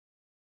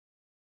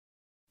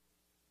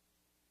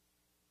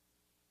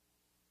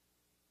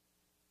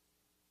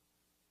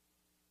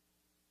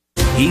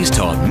He's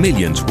taught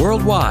millions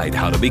worldwide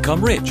how to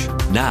become rich.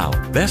 Now,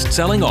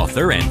 best-selling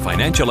author and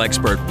financial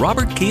expert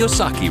Robert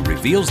Kiyosaki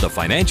reveals the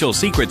financial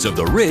secrets of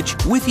the rich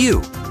with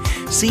you.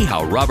 See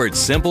how Robert's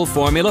simple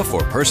formula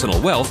for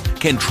personal wealth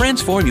can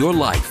transform your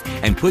life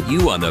and put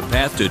you on the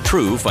path to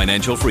true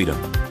financial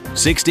freedom.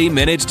 60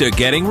 Minutes to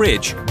Getting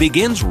Rich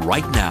begins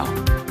right now.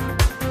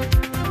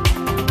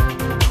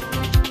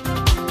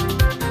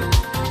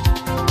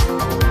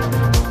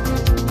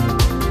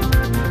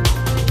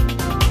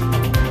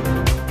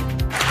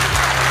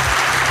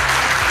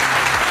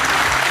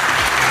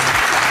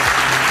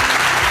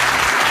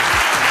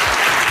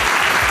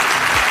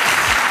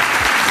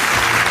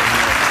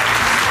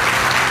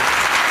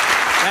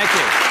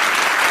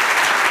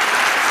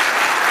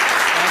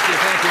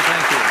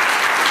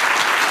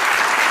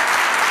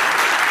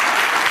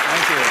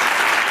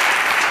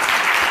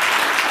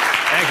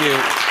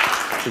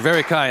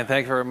 Very kind.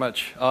 Thank you very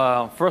much.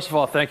 First of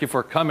all, thank you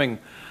for coming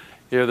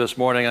here this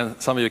morning.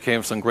 And some of you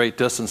came some great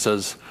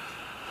distances.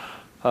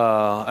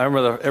 I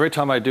remember every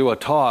time I do a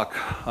talk,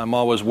 I'm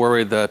always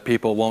worried that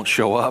people won't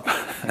show up.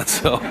 And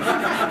so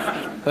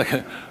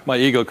my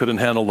ego couldn't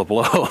handle the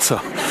blow. So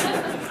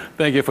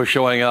thank you for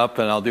showing up,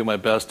 and I'll do my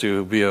best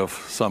to be of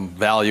some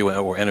value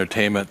or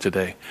entertainment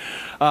today.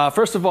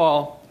 First of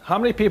all, how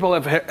many people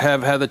have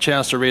had the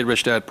chance to read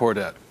Rich Dad, Poor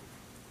Dad?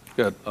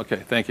 Good. Okay,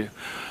 thank you.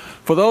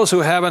 For those who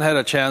haven't had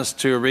a chance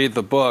to read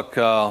the book,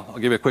 I'll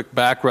give you a quick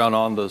background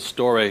on the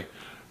story.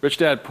 Rich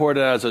Dad, Poor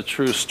Dad is a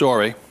true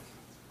story,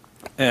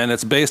 and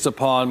it's based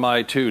upon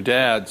my two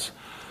dads.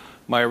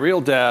 My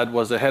real dad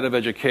was the head of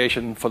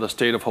education for the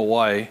state of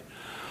Hawaii,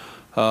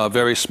 a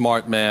very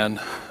smart man.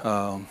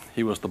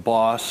 He was the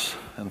boss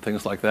and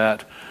things like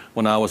that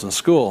when I was in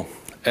school.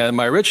 And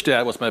my rich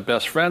dad was my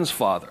best friend's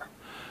father.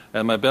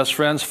 And my best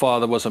friend's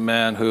father was a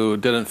man who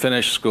didn't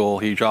finish school.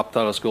 He dropped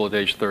out of school at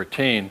age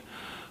 13.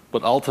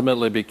 But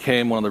ultimately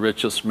became one of the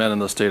richest men in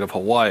the state of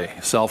Hawaii.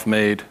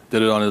 Self-made,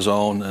 did it on his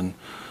own, and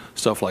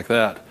stuff like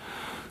that.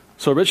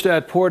 So Rich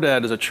Dad, Poor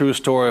Dad is a true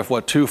story of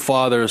what two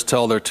fathers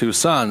tell their two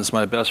sons,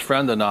 my best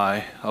friend and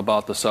I,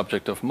 about the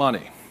subject of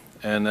money.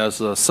 And as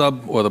the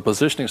the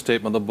positioning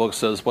statement of the book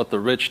says, what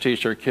the rich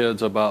teach their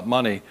kids about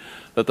money,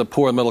 that the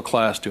poor and middle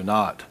class do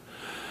not.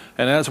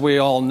 And as we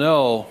all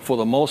know, for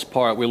the most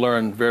part, we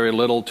learn very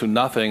little to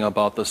nothing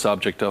about the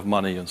subject of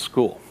money in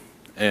school.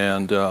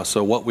 And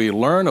so what we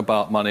learn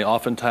about money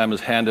oftentimes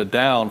is handed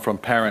down from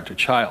parent to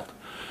child.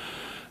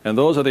 And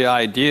those are the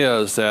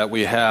ideas that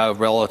we have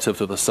relative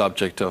to the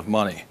subject of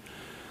money.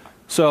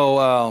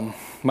 So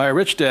my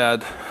rich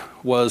dad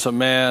was a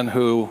man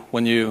who,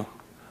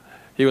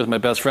 he was my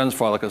best friend's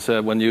father, like I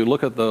said, when you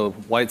look at the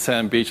white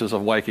sand beaches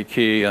of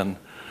Waikiki and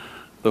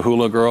the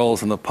hula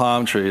girls and the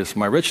palm trees,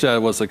 my rich dad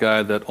was the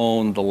guy that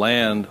owned the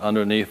land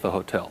underneath the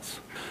hotels.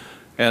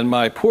 And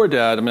my poor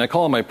dad, I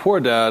call him my poor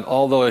dad,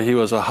 although he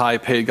was a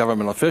high-paid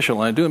government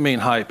official, and I do mean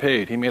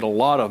high-paid. He made a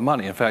lot of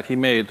money. In fact, he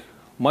made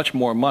much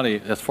more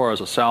money as far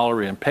as a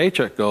salary and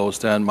paycheck goes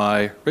than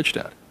my rich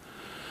dad.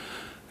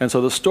 And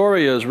so the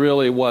story is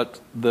really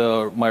what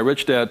my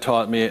rich dad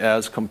taught me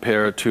as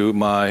compared to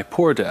my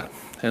poor dad.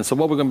 And so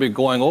what we're going to be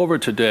going over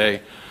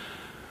today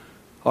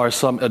are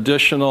some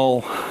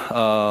additional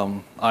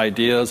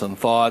ideas and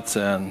thoughts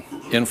and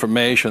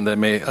information that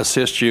may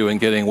assist you in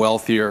getting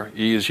wealthier,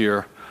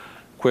 easier,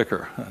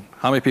 quicker.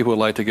 How many people would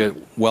like to get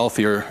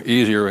wealthier,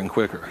 easier, and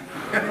quicker?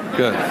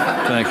 Good,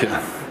 thank you.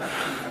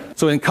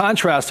 So in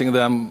contrasting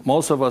them,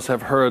 most of us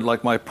have heard,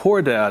 like my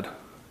poor dad,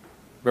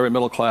 very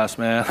middle-class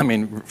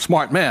man,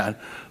 smart man,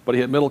 but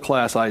he had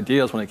middle-class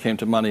ideas when it came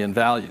to money and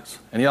values.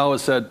 And he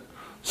always said,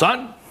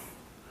 son,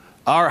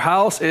 our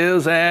house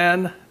is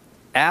an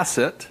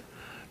asset,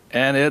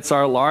 and it's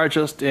our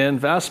largest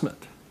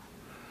investment.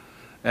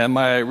 And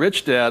my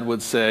rich dad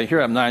would say,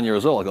 here I'm 9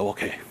 years old, I go,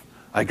 okay,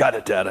 I got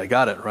it, Dad, I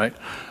got it, right?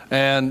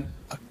 And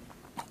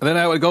then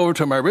I would go over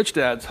to my rich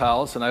dad's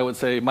house, and I would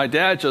say, my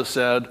dad just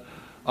said,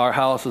 our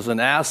house is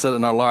an asset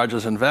and our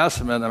largest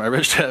investment. And my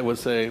rich dad would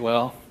say,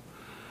 well,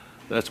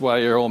 that's why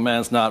your old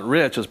man's not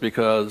rich, is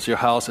because your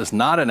house is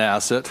not an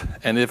asset,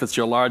 and if it's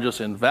your largest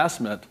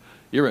investment,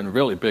 you're in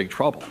really big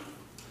trouble.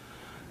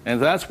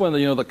 And that's when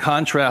the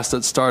contrast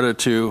that started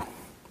to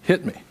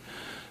hit me.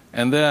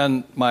 And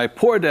then my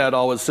poor dad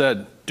always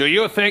said, do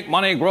you think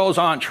money grows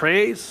on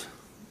trees?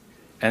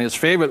 And his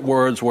favorite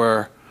words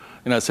were,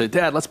 I'd say,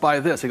 Dad, let's buy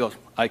this. He goes,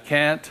 I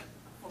can't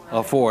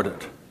afford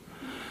it.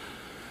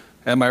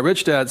 And my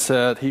rich dad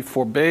said he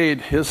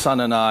forbade his son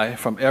and I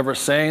from ever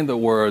saying the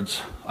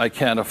words, I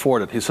can't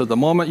afford it. He said, the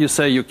moment you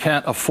say you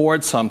can't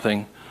afford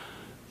something,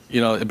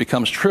 it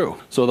becomes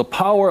true. So the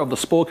power of the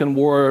spoken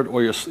word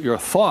or your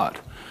thought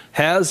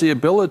has the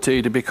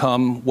ability to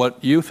become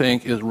what you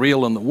think is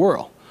real in the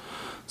world.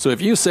 So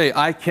if you say,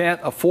 I can't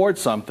afford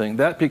something,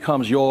 that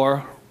becomes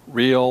your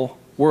real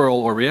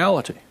world or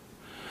reality.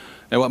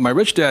 And what my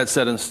rich dad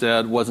said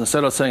instead was,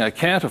 instead of saying I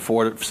can't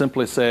afford it,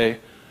 simply say,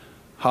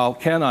 how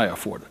can I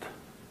afford it?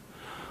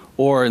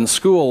 Or in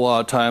school a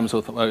lot of times,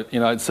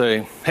 I'd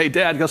say, hey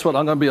Dad, guess what,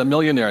 I'm going to be a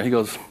millionaire. He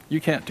goes, you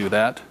can't do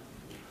that.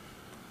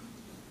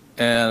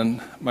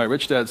 And my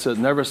rich dad said,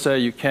 never say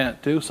you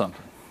can't do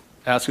something.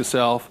 Ask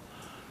yourself,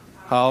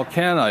 how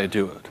can I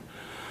do it?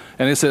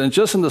 And he said, and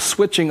just in the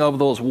switching of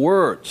those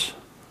words,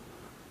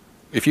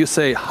 if you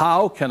say,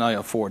 how can I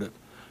afford it?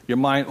 Your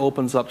mind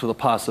opens up to the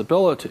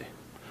possibility.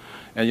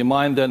 And your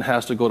mind then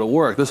has to go to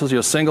work. This is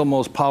your single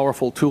most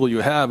powerful tool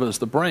you have is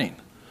the brain.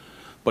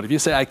 But if you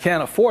say, I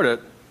can't afford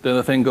it, then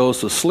the thing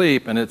goes to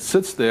sleep and it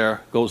sits there,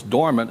 goes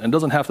dormant, and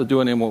doesn't have to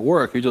do any more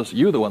work.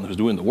 You're the one who's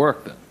doing the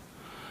work then.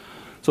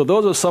 So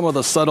those are some of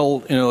the subtle,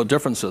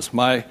 differences.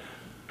 My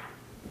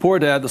poor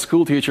dad, the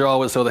school teacher,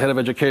 the head of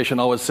education,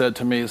 always said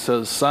to me, he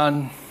says,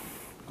 son,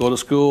 go to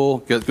school,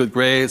 get good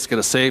grades, get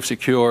a safe,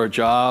 secure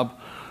job,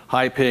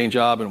 high-paying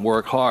job, and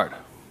work hard.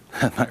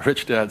 And my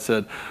rich dad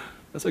said,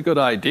 that's a good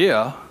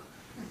idea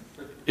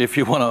if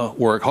you want to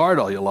work hard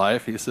all your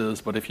life. He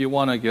says, but if you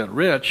want to get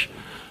rich,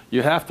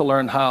 you have to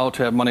learn how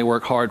to have money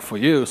work hard for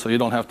you so you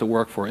don't have to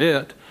work for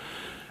it.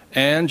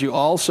 And you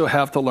also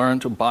have to learn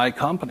to buy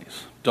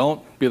companies.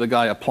 Don't be the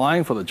guy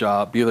applying for the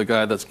job, be the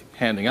guy that's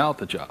handing out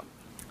the job.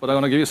 But I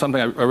want to give you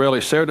something I rarely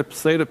say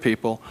to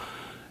people,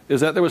 is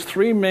that there was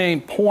 3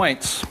 main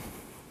points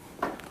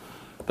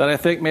that I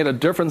think made a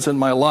difference in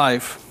my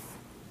life.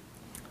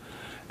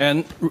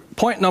 And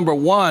point number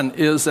 1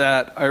 is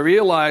that I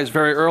realized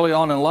very early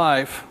on in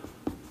life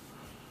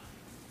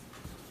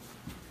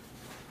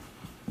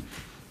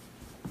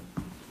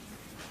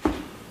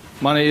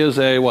money is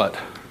a what?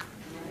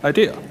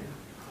 Idea.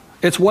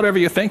 It's whatever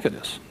you think it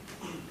is.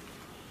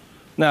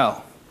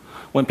 Now,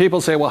 when people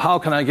say, well, how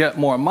can I get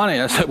more money?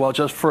 I say, well,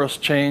 just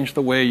first change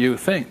the way you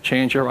think.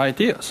 Change your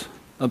ideas.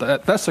 Now,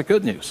 that's the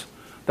good news.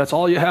 That's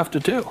all you have to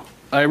do.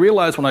 I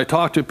realize when I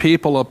talk to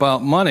people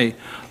about money,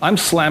 I'm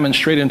slamming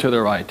straight into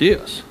their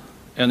ideas.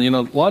 And,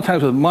 a lot of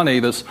times with money,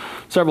 there's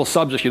several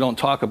subjects you don't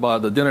talk about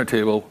at the dinner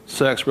table: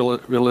 sex,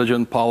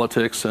 religion,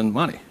 politics, and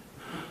money,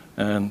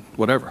 and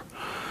whatever.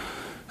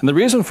 And the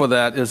reason for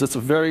that is it's a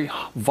very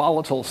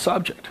volatile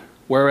subject.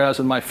 Whereas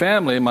in my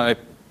family, my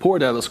poor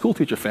dad, the school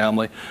teacher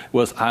family,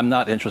 was, I'm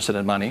not interested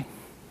in money.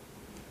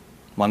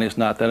 Money is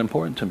not that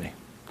important to me.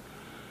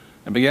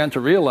 And began to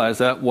realize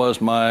that was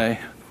my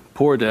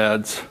poor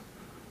dad's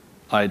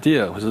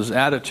idea, it was his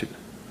attitude.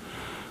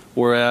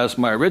 Whereas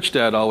my rich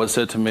dad always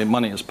said to me,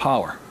 money is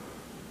power.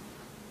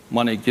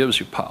 Money gives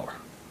you power.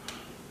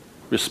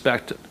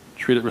 Respect it.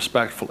 Treat it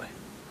respectfully.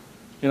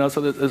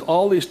 So there's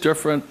all these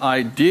different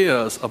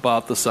ideas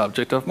about the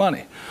subject of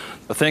money.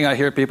 The thing I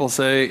hear people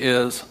say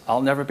is,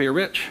 I'll never be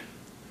rich.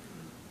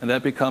 And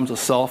that becomes a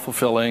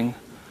self-fulfilling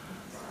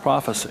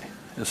prophecy,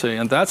 you see.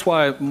 And that's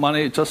why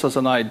money, just as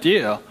an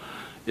idea,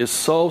 is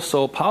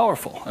so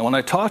powerful. And when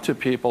I talk to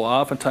people, I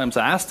oftentimes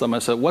ask them, I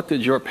said, what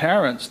did your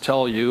parents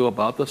tell you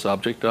about the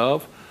subject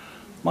of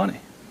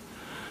money?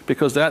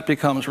 Because that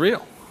becomes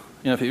real.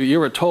 If you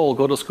were told,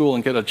 go to school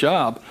and get a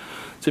job,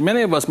 see,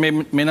 many of us may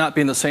not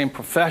be in the same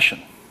profession,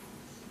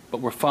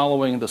 but we're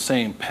following the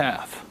same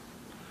path.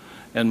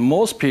 And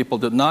most people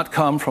did not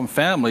come from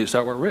families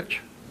that were rich.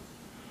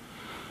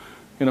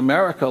 In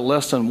America,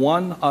 less than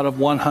 1 out of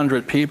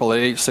 100 people at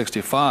age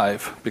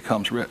 65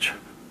 becomes rich.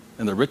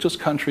 In the richest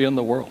country in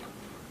the world.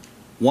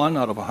 1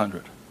 out of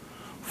 100.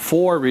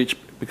 4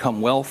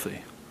 become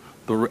wealthy.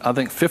 I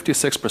think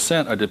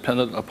 56% are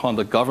dependent upon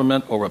the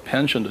government or a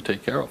pension to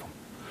take care of them.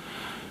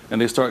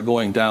 And they start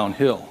going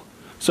downhill.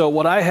 So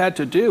what I had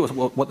to do,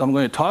 what I'm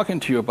going to be talking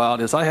to you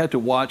about, is I had to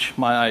watch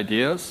my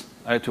ideas,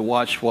 I had to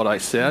watch what I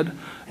said,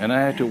 and I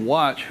had to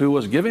watch who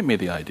was giving me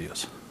the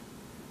ideas.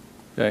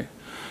 Okay?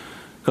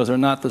 Because they're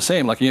not the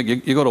same. Like you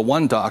go to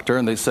one doctor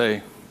and they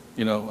say,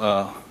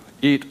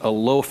 eat a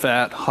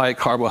low-fat,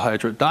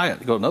 high-carbohydrate diet.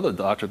 You go to another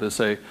doctor, they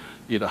say,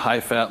 eat a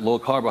high-fat,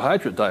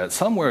 low-carbohydrate diet.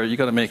 Somewhere you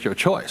got to make your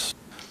choice.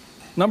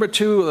 Number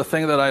 2, the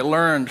thing that I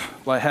learned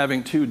by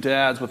having 2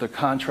 dads with their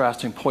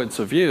contrasting points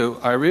of view,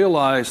 I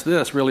realized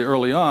this really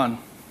early on.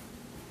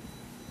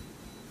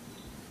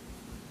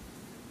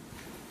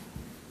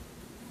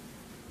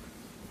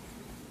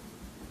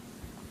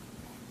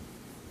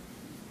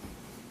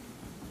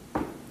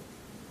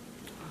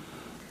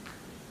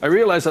 I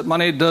realized that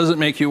money doesn't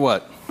make you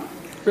what?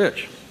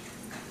 Rich.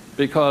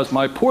 Because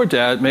my poor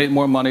dad made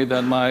more money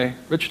than my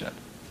rich dad.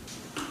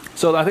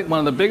 So I think one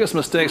of the biggest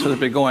mistakes we've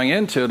been going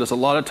into is a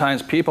lot of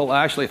times people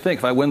actually think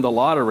if I win the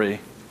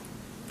lottery,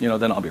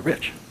 then I'll be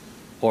rich.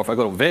 Or if I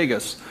go to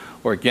Vegas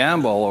or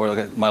gamble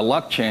or my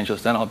luck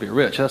changes, then I'll be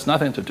rich. It has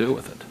nothing to do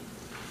with it.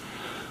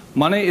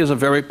 Money is a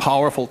very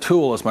powerful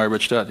tool, as my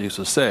rich dad used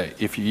to say.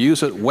 If you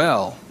use it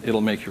well, it'll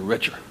make you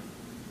richer.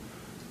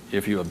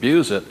 If you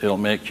abuse it, it'll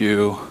make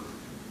you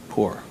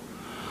poor.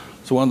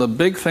 So one of the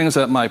big things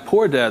that my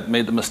poor dad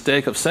made the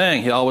mistake of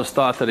saying, he always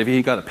thought that if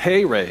he got a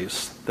pay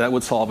raise, that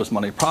would solve his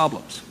money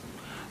problems.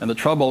 And the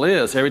trouble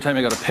is, every time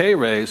he got a pay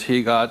raise,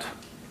 he got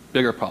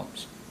bigger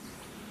problems.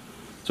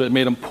 So it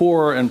made him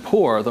poorer and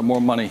poorer the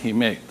more money he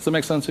made. Does that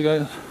make sense, you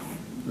guys?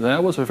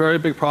 That was a very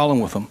big problem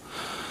with him.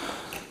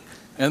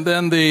 And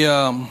then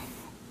the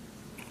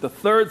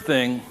third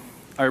thing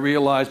I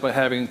realized by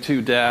having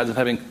 2 dads and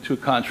having 2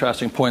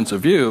 contrasting points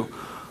of view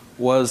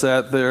was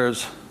that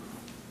there's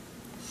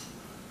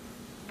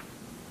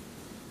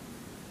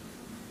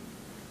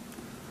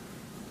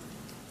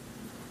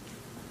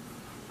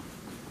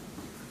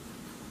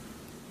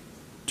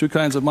two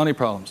kinds of money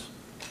problems.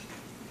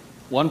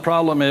 One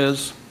problem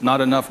is not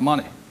enough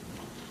money.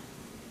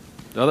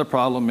 The other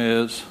problem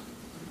is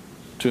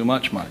too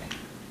much money.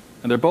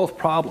 And they're both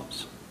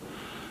problems.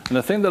 And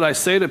the thing that I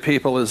say to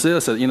people is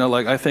this, that,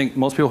 like I think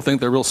most people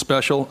think they're real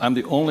special. I'm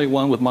the only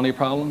one with money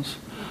problems.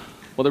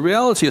 Well, the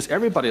reality is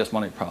everybody has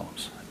money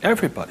problems.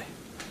 Everybody.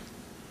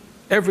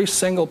 Every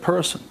single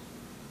person.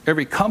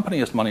 Every company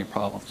has money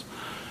problems.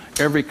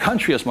 Every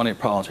country has money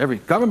problems. Every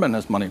government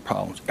has money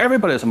problems.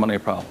 Everybody has a money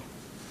problem.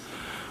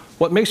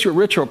 What makes you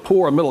rich or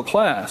poor or middle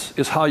class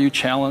is how you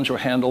challenge or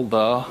handle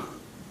the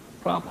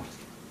problem.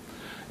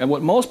 And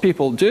what most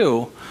people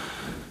do,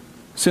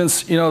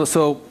 since,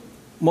 so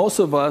most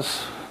of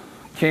us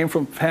came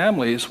from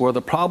families where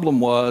the problem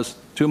was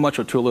too much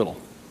or too little.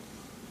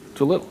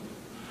 Too little.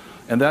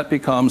 And that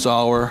becomes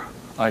our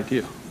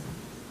idea.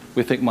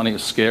 We think money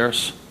is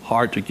scarce,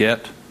 hard to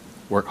get,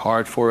 work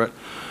hard for it.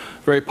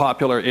 Very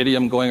popular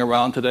idiom going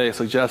around today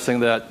suggesting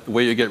that the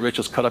way you get rich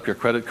is cut up your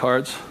credit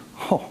cards.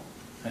 Oh,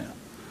 man.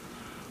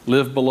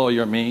 Live below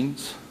your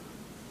means.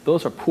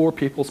 Those are poor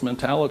people's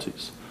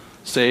mentalities.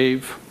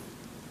 Save,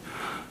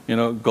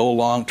 go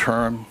long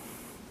term,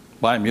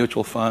 buy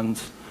mutual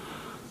funds.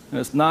 And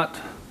it's not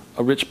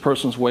a rich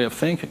person's way of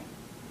thinking.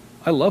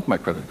 I love my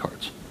credit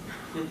cards.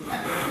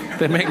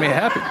 They make me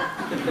happy.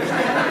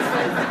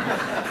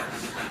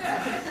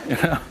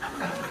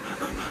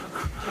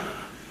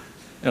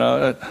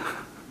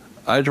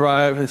 I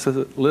drive, he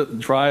says,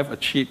 drive a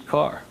cheap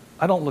car.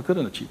 I don't look good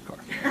in a cheap car.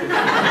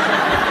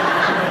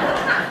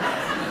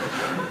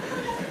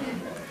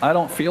 I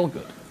don't feel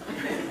good.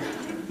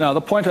 Now,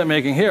 the point I'm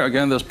making here,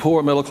 again, there's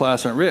poor, middle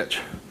class, and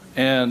rich.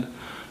 And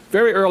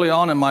very early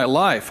on in my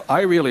life,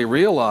 I really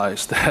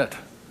realized that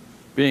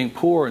being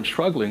poor and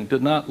struggling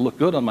did not look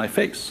good on my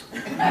face.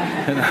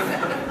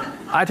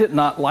 I did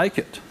not like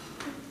it.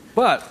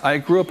 But I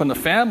grew up in a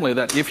family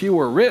that if you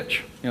were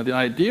rich, the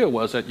idea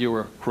was that you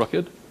were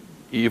crooked,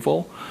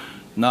 evil,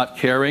 not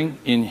caring,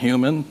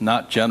 inhuman,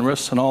 not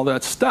generous, and all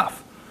that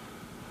stuff.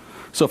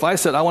 So if I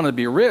said I wanted to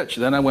be rich,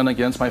 then I went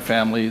against my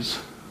family's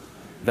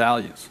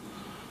values.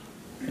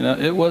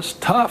 It was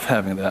tough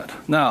having that.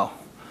 Now,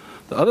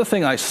 the other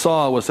thing I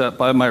saw was that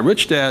by my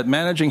rich dad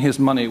managing his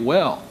money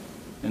well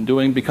and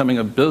becoming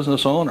a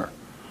business owner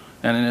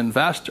and an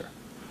investor,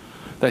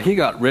 that he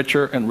got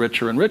richer and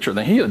richer and richer.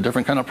 Then he had a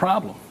different kind of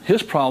problem.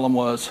 His problem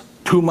was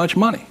too much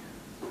money.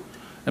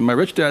 And my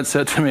rich dad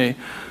said to me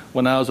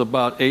when I was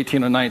about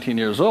 18 or 19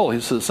 years old,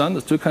 he said, son,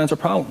 there's two kinds of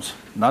problems.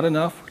 Not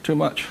enough or too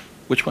much.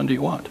 Which one do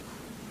you want?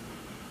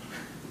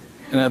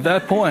 And at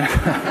that point,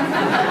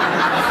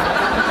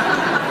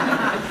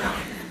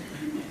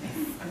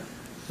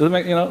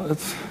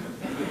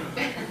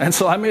 and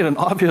so I made an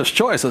obvious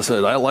choice. I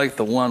said, I like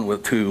the one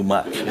with too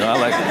much.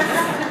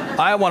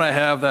 I want to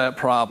have that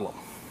problem.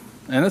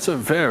 And it's a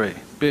very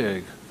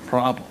big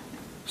problem.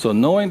 So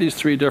knowing these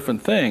three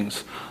different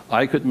things,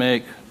 I could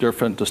make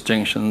different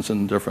distinctions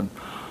and different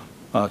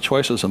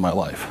choices in my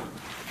life.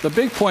 The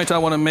big point I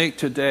want to make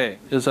today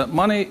is that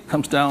money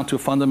comes down to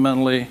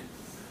fundamentally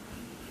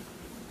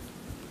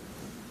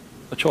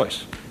a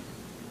choice.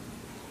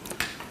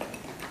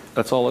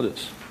 That's all it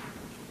is.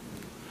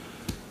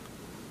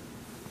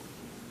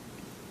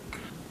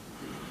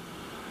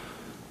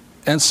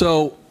 And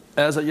so,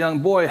 as a young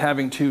boy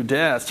having two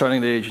dads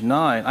starting at age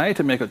 9, I had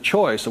to make a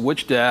choice of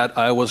which dad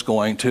I was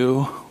going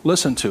to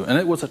listen to. And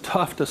it was a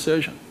tough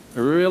decision.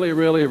 Really,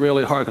 really,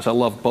 really hard because I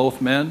love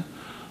both men.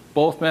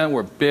 Both men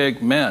were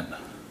big men.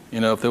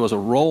 If there was a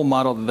role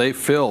model that they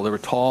filled, they were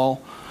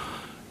tall,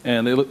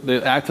 and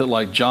they acted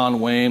like John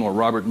Wayne or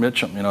Robert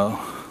Mitchum,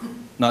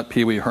 not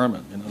Pee Wee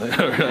Herman.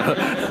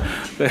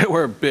 They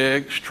were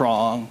big,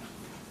 strong,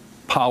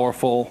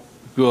 powerful,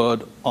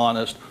 good,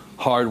 honest,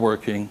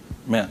 hardworking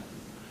men.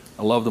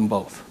 I love them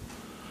both.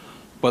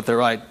 But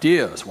their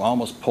ideas were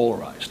almost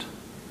polarized,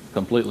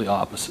 completely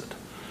opposite.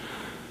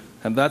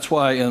 And that's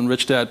why in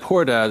Rich Dad,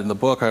 Poor Dad, in the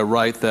book, I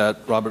write that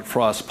Robert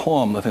Frost's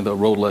poem, I think The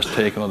Road Less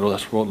Taken or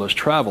The Road Less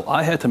Traveled,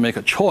 I had to make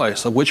a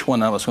choice of which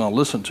one I was going to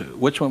listen to.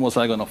 Which one was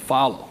I going to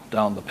follow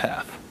down the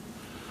path?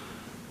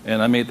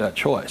 And I made that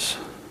choice.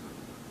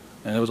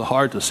 And it was a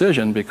hard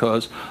decision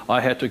because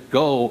I had to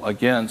go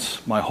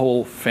against my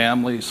whole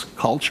family's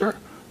culture,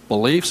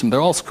 beliefs, and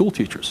they're all school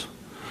teachers.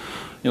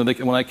 When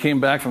I came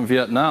back from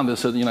Vietnam, they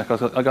said,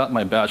 I got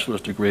my bachelor's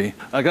degree.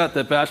 I got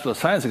that Bachelor of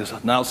Science. They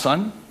said, now,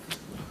 son,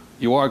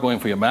 you are going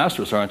for your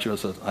master's, aren't you? I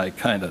said, I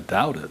kind of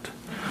doubt it.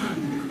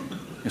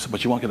 He said,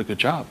 but you won't get a good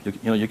job.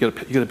 You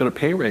get a better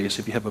pay raise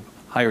if you have a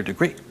higher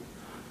degree.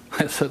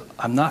 I said,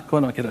 I'm not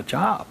going to get a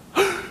job.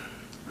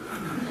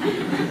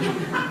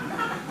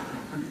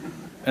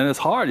 And it's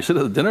hard. You sit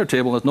at the dinner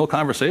table and there's no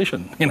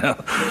conversation,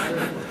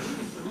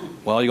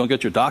 Well, you're going to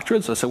get your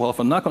doctorates? I said, well, if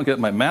I'm not going to get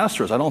my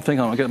master's, I don't think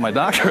I'm going to get my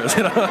doctorates.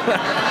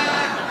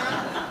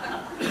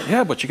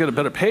 Yeah, but you get a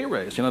better pay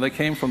raise. They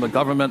came from the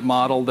government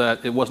model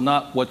that it was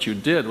not what you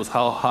did, it was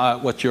how high,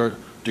 what your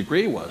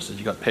degree was that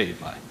you got paid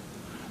by.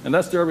 And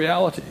that's their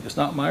reality. It's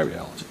not my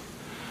reality.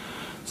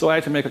 So I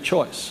had to make a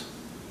choice.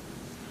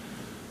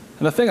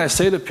 And the thing I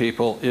say to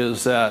people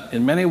is that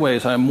in many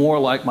ways I'm more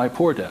like my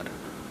poor dad.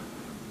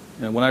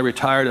 You know, when I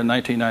retired in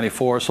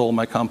 1994, sold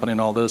my company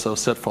and all this, I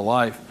was set for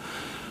life.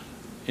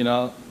 You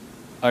know,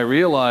 I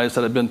realized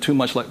that I'd been too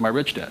much like my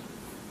rich dad,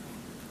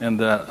 and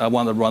that I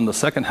wanted to run the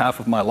second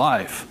half of my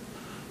life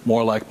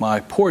more like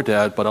my poor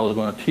dad, but I was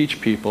going to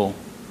teach people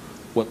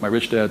what my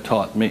rich dad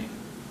taught me.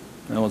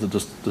 And that was a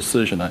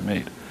decision I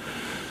made.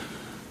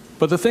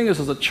 But the thing is,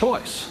 it's a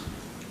choice.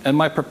 And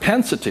my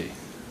propensity,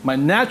 my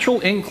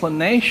natural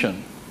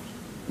inclination,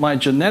 my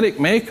genetic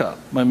makeup,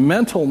 my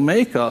mental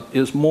makeup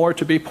is more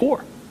to be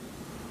poor.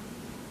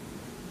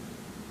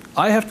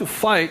 I have to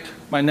fight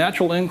my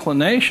natural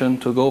inclination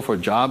to go for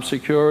job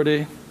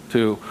security,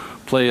 to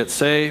play it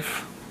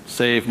safe,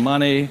 save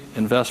money,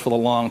 invest for the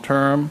long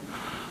term,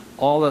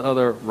 all that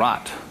other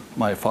rot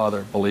my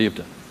father believed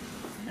in.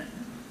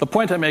 The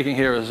point I'm making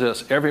here is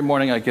this: every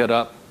morning I get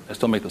up, I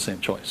still make the same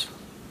choice.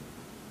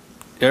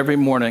 Every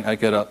morning I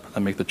get up, I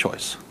make the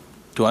choice.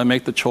 Do I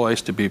make the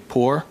choice to be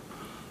poor,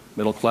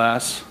 middle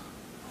class,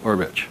 or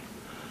rich?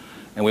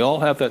 And we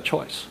all have that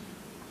choice.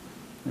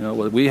 You know,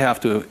 we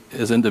have to,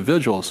 as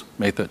individuals,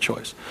 make that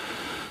choice.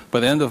 By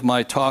the end of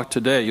my talk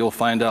today, you'll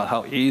find out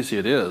how easy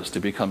it is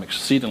to become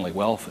exceedingly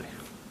wealthy.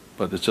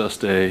 But it's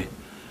just a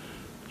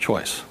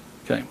choice.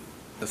 Okay.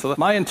 So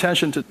my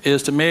intention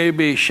is to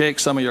maybe shake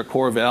some of your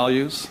core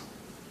values.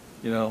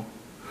 You know,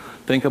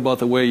 think about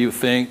the way you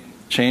think,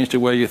 change the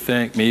way you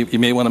think. You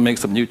may want to make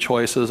some new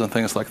choices and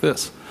things like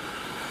this.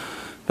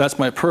 That's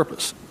my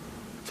purpose.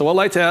 So what I'd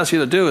like to ask you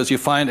to do is you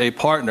find a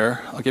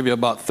partner. I'll give you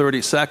about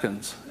 30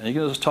 seconds, and you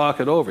can just talk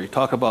it over. You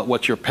talk about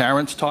what your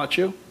parents taught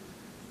you,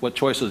 what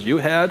choices you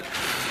had,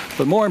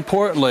 but more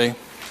importantly,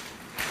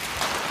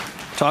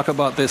 talk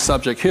about this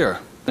subject here.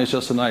 It's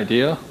just an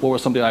idea. What were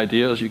some of the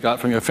ideas you got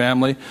from your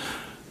family?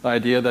 The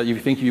idea that you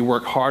think if you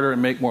work harder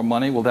and make more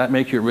money, will that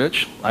make you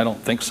rich? I don't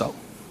think so.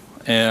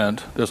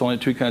 And there's only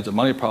two kinds of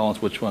money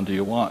problems. Which one do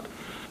you want?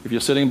 If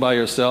you're sitting by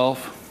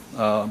yourself,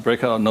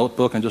 break out a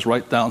notebook and just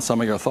write down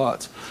some of your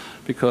thoughts.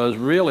 Because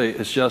really,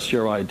 it's just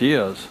your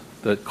ideas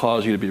that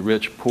cause you to be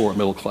rich, poor,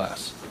 middle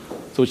class.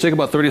 So we take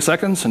about 30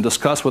 seconds and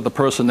discuss with the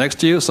person next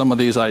to you some of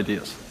these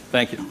ideas.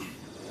 Thank you.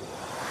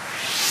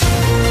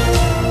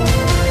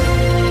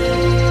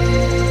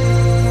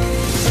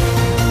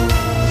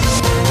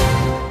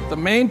 The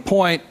main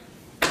point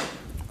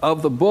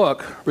of the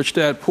book, Rich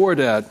Dad, Poor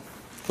Dad,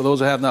 for those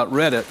who have not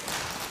read it.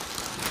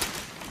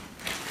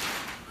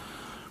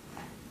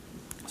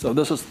 So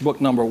this is book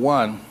number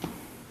 1.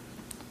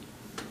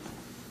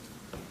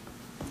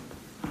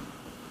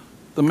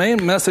 The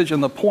main message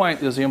and the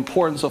point is the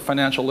importance of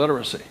financial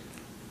literacy.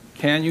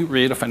 Can you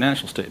read a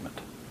financial statement?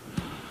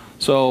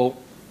 So,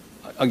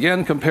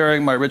 again,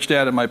 comparing my rich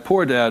dad and my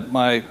poor dad,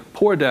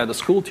 the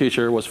school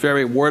teacher, was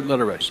very word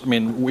literate. I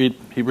mean,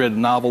 he read a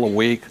novel a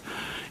week.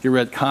 He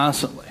read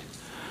constantly.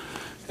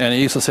 And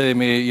he used to say to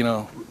me, you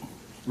know,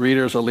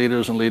 readers are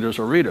leaders and leaders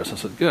are readers. I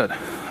said, good.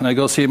 And I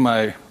go see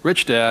my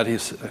rich dad,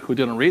 who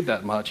didn't read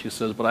that much. He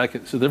says, but the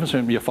difference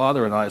between your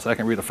father and I is I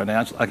can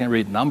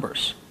read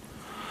numbers.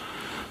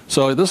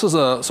 So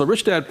so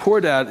Rich Dad,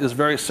 Poor Dad is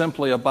very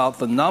simply about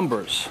the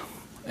numbers.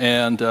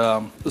 And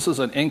this is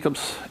an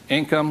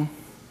income,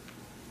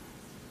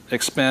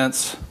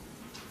 expense,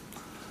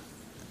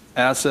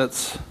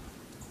 assets,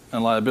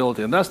 and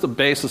liability. And that's the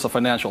basis of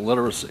financial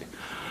literacy,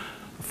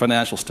 a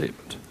financial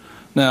statement.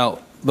 Now,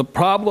 the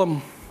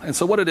problem, and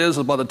so what it is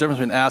about the difference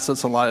between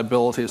assets and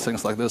liabilities,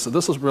 things like this, so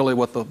this is really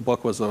what the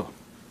book was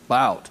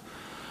about.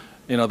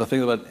 You know, the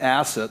thing about an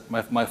asset,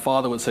 my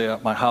father would say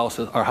our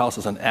house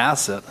is an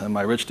asset, and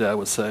my rich dad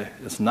would say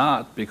it's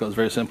not, because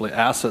very simply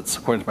assets,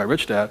 according to my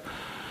rich dad,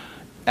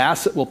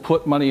 asset will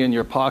put money in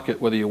your pocket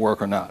whether you work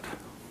or not.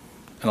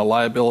 And a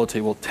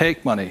liability will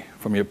take money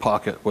from your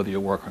pocket whether you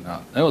work or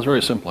not. That was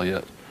very simply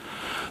it.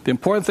 The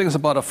important thing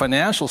about a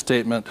financial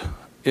statement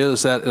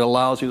is that it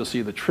allows you to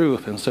see the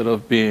truth instead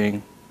of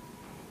being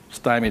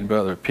stymied by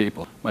other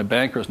people. My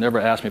bankers never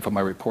asked me for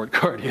my report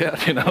card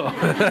yet, you know.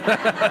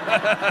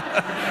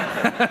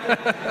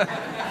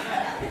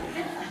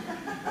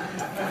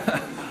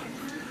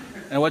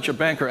 And what your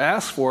banker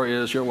asks for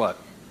is your what?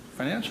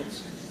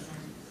 Financials.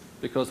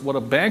 Because what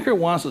a banker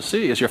wants to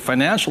see is your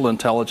financial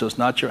intelligence,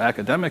 not your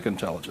academic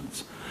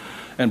intelligence.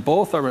 And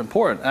both are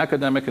important.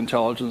 Academic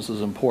intelligence is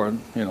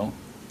important, you know,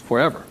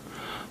 forever.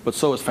 But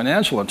so is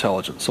financial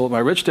intelligence. So my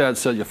rich dad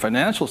said your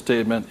financial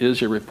statement is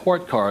your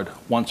report card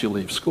once you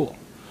leave school.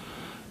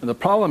 And the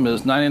problem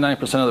is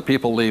 99% of the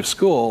people leave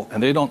school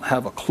and they don't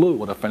have a clue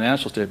what a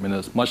financial statement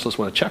is, much less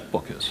what a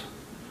checkbook is.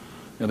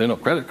 You know, they know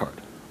credit card,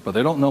 but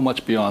they don't know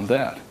much beyond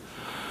that.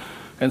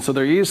 And so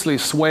they're easily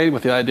swayed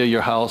with the idea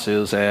your house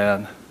is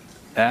an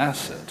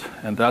asset.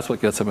 And that's what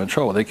gets them in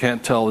trouble. They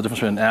can't tell the difference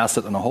between an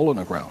asset and a hole in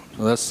the ground.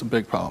 So that's a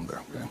big problem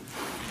there.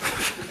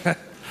 Okay?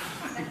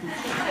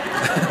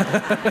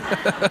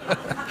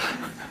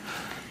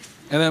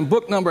 And then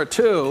book number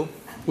 2,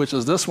 which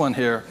is this one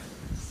here,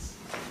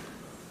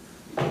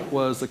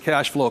 was the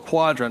cash flow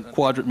quadrant.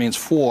 Quadrant means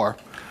 4.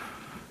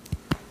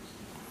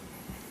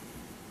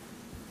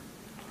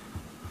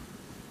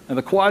 And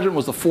the quadrant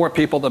was the 4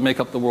 people that make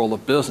up the world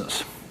of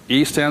business.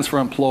 E stands for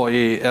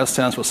employee, S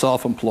stands for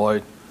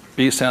self-employed,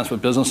 B stands for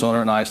business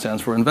owner, and I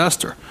stands for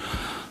investor.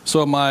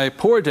 So my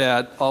poor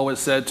dad always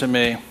said to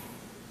me,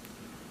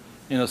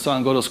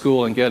 son, go to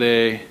school and get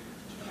a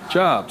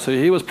job. So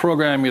he was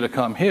programming me to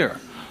come here.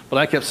 But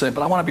I kept saying,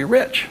 but I want to be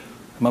rich.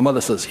 And my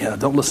mother says, yeah,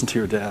 don't listen to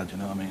your dad,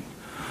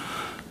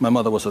 My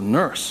mother was a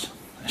nurse.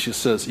 And she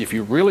says, if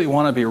you really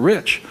want to be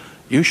rich,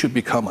 you should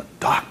become a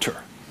doctor.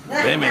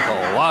 They make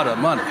a lot of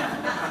money.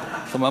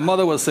 So my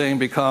mother was saying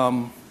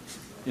become,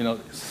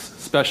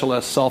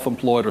 specialist,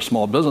 self-employed, or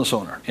small business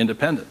owner,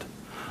 independent.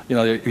 You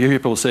hear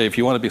people say, if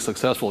you want to be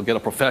successful, get a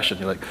profession.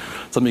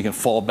 Something you can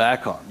fall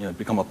back on.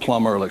 Become a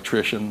plumber,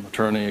 electrician,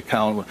 attorney,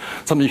 accountant,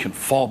 something you can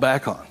fall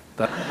back on.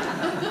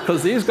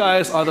 Because these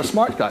guys are the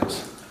smart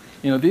guys.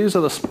 These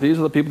are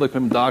the people that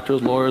become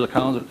doctors, lawyers,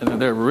 accountants,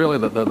 and they're really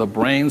the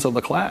brains of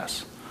the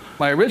class.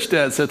 My rich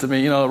dad said to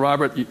me,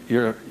 Robert,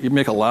 you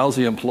make a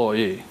lousy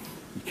employee.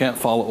 You can't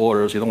follow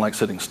orders. You don't like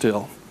sitting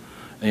still.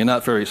 And you're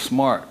not very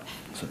smart.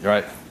 I said,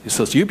 right. He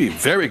says, you'd be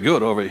very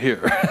good over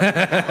here.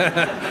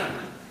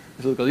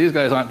 He says, because these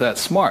guys aren't that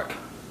smart.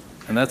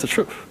 And that's the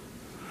truth.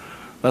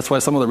 That's why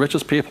some of the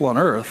richest people on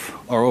earth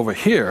are over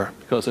here,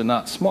 because they're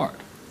not smart.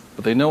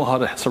 But they know how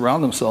to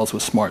surround themselves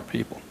with smart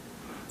people.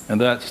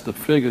 And that's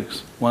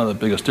one of the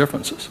biggest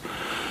differences.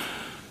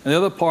 And the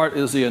other part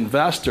is the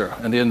investor.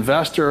 And the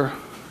investor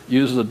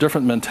uses a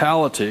different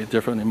mentality,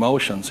 different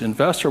emotions. The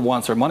investor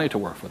wants their money to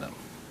work for them.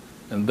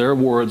 And their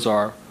words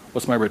are,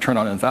 what's my return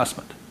on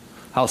investment?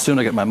 How soon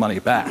I get my money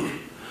back?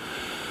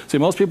 See,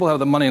 most people have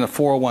the money in a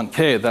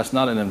 401k. That's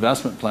not an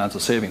investment plan, it's a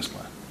savings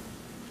plan.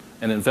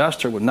 An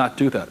investor would not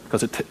do that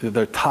because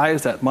it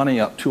ties that money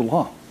up too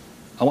long.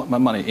 I want my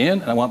money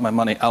in and I want my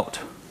money out.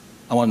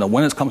 I want to know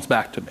when it comes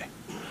back to me.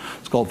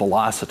 It's called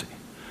velocity.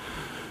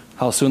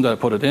 How soon do I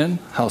put it in?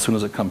 How soon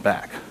does it come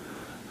back?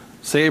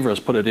 Savers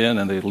put it in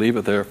and they leave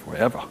it there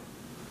forever.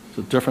 It's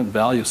a different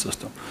value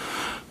system.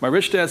 My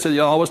rich dad said,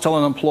 you always tell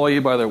an employee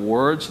by their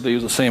words. They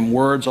use the same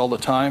words all the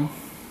time.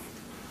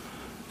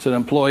 He said, an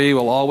employee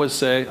will always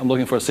say, I'm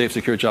looking for a safe,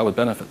 secure job with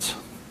benefits.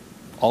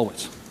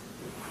 Always.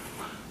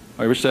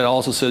 My rich dad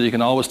also said you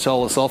can always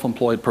tell a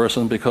self-employed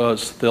person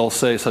because they'll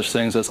say such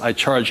things as, I'm going to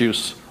charge you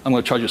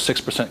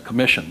 6%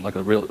 commission, like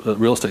a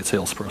real estate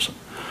salesperson,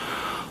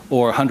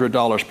 or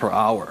 $100 per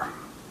hour,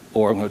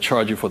 or I'm going to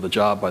charge you for the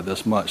job by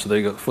this much. So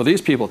they go, for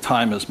these people,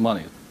 time is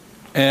money.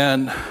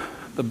 And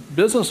the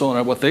business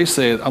owner, what they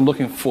say, I'm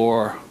looking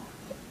for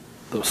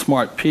the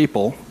smart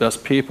people,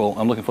 best people,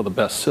 I'm looking for the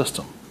best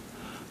system.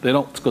 They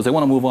don't, because they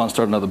want to move on and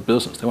start another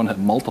business. They want to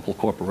have multiple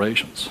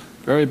corporations.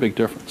 Very big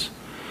difference.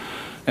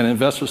 An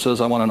investor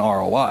says, I want an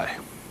ROI.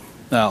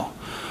 Now,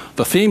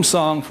 the theme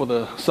song for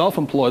the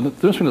self-employed, the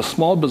difference between the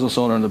small business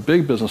owner and the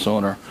big business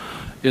owner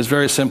is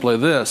very simply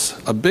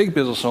this. A big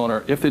business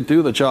owner, if they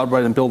do the job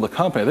right and build the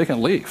company, they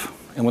can leave.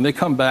 And when they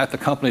come back, the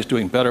company's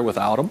doing better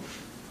without them,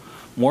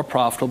 more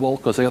profitable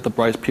because they have the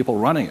bright people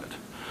running it.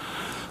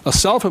 A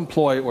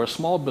self-employed or a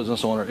small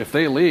business owner, if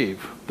they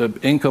leave, the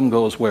income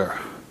goes where?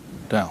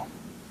 Down.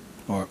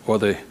 Or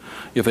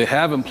if they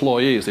have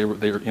employees,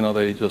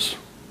 they just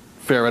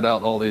ferret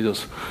out they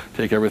just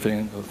take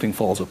everything, the thing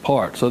falls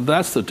apart. So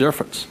that's the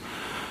difference.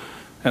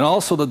 And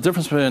also the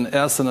difference between an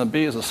S and a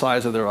B is the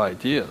size of their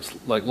ideas.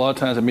 Like a lot of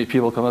times I meet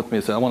people come up to me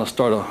and say, I want to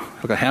start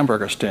a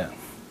hamburger stand.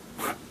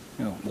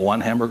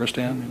 One hamburger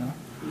stand,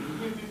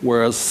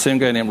 Whereas the same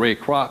guy named Ray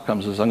Kroc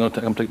comes and says, I'm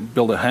going to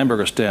build a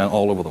hamburger stand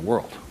all over the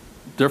world.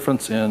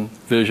 Difference in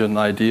vision,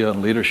 idea,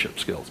 and leadership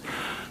skills.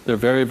 They're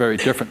very, very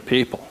different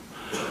people.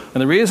 And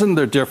the reason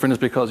they're different is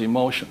because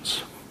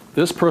emotions.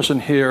 This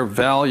person here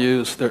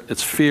values,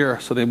 it's fear,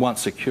 so they want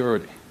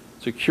security.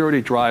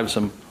 Security drives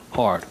them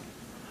hard.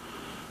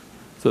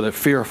 So they're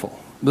fearful.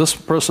 This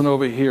person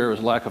over here is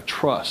lack of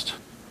trust.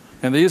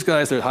 And these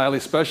guys, they're highly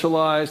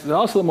specialized. They're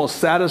also the most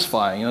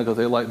satisfying, because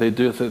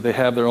they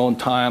have their own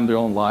time, their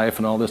own life,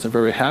 and all this. They're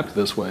very happy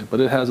this way,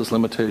 but it has its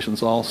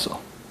limitations also.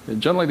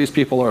 And generally, these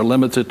people are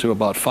limited to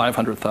about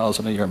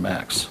 $500,000 a year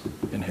max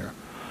in here,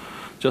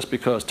 just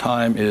because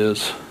time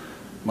is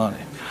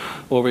money.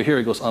 Over here,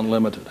 it goes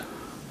unlimited,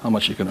 how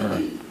much you can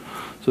earn.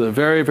 So there are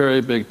very,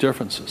 very big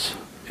differences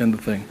in the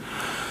thing.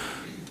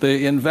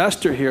 The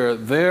investor here,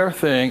 their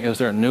thing is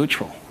they're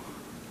neutral,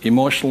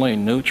 emotionally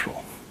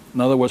neutral.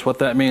 In other words, what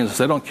that means is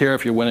they don't care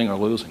if you're winning or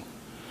losing.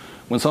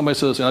 When somebody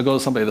says, I go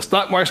to somebody, the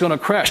stock market's going to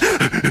crash.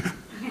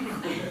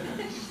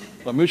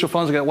 But mutual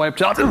funds get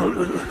wiped out.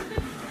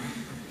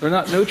 They're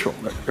not neutral.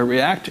 They're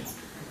reacting.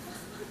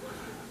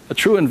 A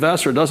true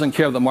investor doesn't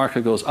care if the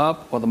market goes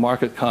up or the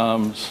market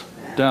comes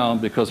down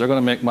because they're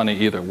going to make money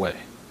either way.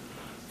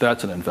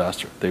 That's an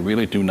investor. They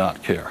really do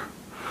not care.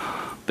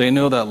 They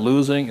know that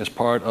losing is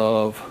part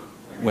of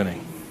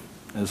winning.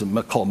 It's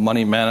called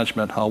money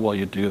management, how well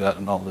you do that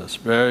and all this.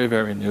 Very,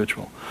 very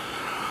neutral.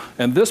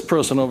 And this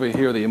person over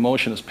here, the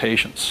emotion is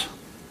patience.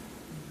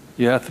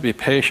 You have to be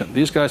patient.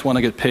 These guys want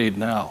to get paid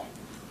now.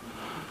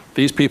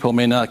 These people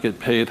may not get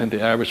paid, I think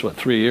the average,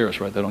 3 years,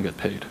 right? They don't get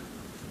paid.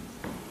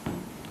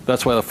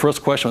 That's why the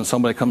first question when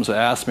somebody comes to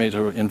ask me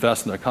to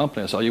invest in their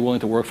company is, are you willing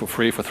to work for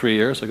free for 3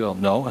 years? I go,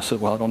 no. I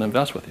said, well, I don't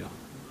invest with you.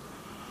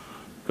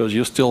 Because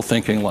you're still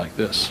thinking like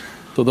this.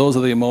 So those are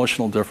the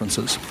emotional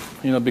differences.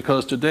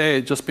 Because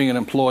today, just being an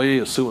employee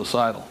is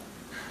suicidal.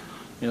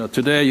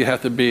 Today you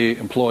have to be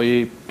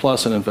employee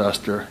plus an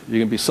investor. You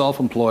can be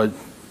self-employed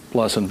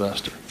plus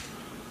investor.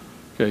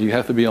 Okay, you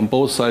have to be on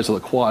both sides of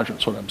the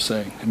quadrant, is what I'm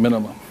saying,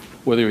 minimum.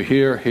 Whether you're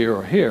here, here,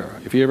 or here.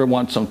 If you ever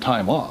want some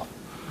time off,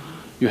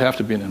 you have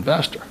to be an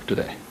investor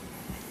today.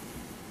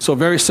 So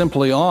very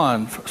simply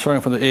on,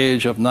 starting from the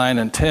age of 9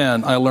 and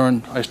 10,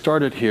 I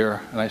started here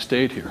and I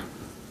stayed here.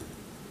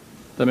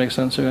 That makes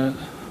sense, you guys?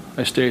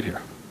 I stayed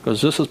here.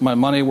 Because this is my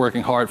money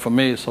working hard for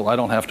me, so I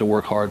don't have to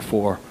work hard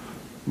for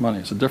money.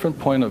 It's a different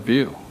point of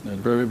view. They're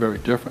very, very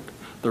different.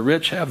 The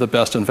rich have the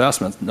best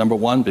investments. Number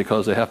one,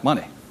 because they have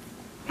money.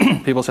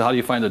 People say, how do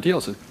you find the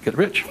deals? I say, get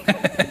rich.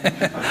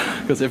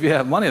 Because if you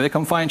have money, they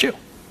come find you.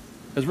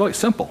 It's really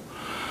simple.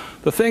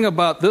 The thing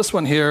about this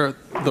one here,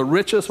 the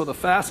richest or the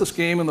fastest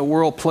game in the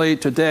world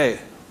played today,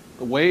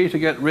 the way to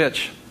get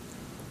rich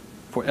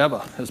forever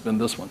has been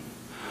this one.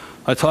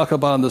 I talk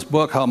about in this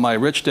book how my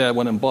rich dad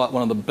went and bought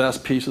one of the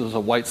best pieces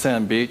of white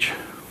sand beach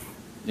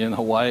in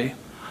Hawaii.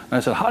 And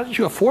I said, how did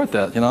you afford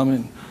that?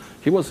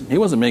 He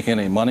wasn't making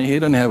any money. He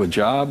didn't have a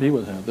job. He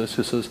wasn't this.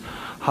 He says,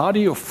 how do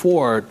you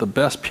afford the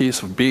best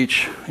piece of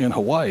beach in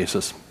Hawaii? He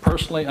says,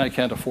 personally, I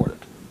can't afford it.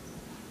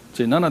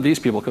 See, none of these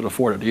people could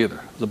afford it either.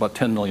 It was about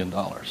 $10 million.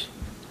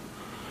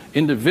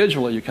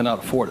 Individually, you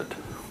cannot afford it,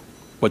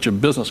 but your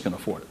business can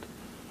afford it.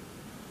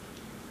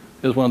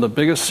 It's one of the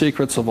biggest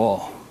secrets of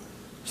all.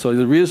 So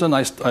the reason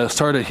I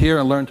started here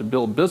and learned to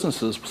build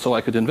businesses so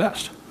I could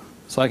invest.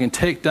 So I can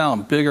take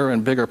down bigger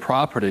and bigger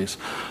properties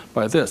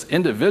by this.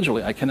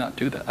 Individually, I cannot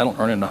do that. I don't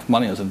earn enough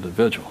money as an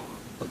individual,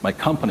 but my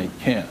company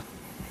can.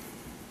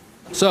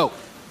 So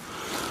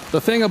the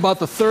thing about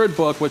the third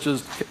book, which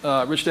is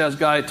Rich Dad's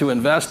Guide to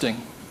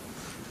Investing,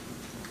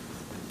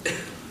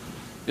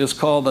 is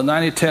called the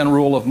 90-10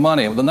 Rule of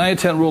Money. The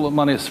 90-10 Rule of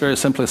Money very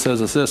simply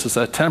says is this, is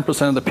that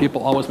 10% of the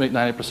people always make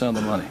 90% of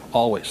the money,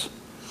 always.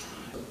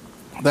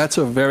 That's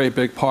a very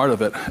big part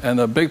of it. And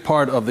a big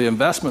part of the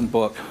investment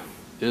book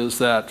is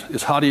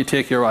how do you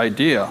take your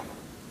idea,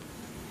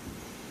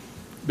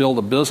 build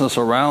a business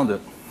around it,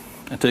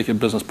 and take your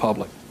business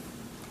public.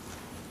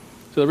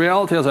 So the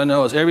reality, as I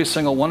know, is every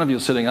single one of you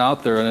sitting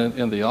out there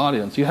in the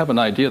audience, you have an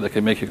idea that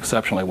can make you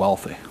exceptionally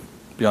wealthy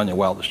beyond your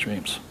wildest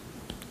dreams.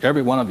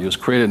 Every one of you is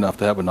creative enough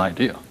to have an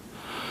idea.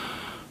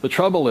 The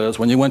trouble is,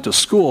 when you went to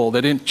school,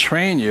 they didn't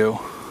train you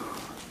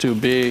to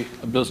be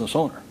a business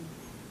owner.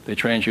 They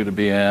trained you to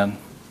be an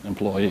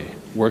employee,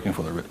 working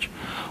for the rich.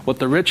 What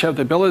the rich have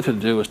the ability to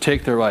do is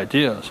take their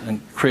ideas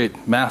and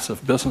create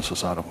massive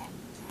businesses out of them.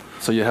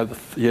 So you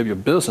have your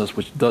business,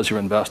 which does your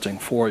investing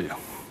for you.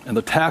 And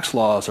the tax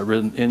laws are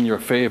written in your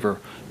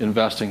favor,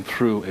 investing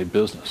through a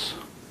business.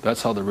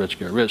 That's how the rich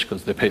get rich,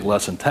 because they pay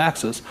less in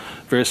taxes,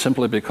 very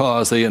simply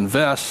because they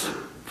invest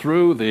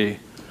through the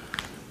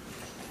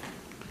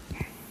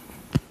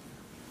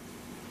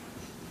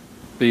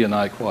B and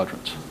I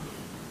quadrants.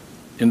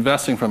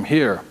 Investing from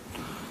here,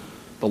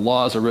 the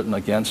laws are written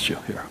against you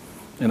here.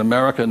 In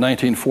America,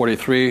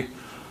 1943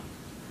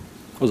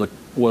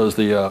 was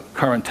the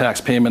Current Tax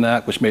Payment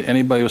Act, which made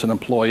anybody who was an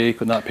employee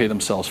could not pay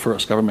themselves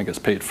first. Government gets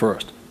paid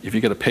first. If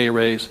you get a pay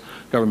raise,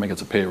 government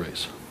gets a pay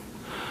raise.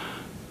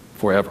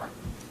 Forever.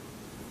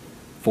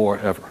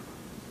 Forever.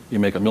 You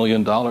make $1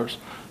 million,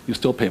 you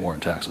still pay more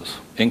in taxes,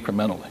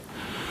 incrementally.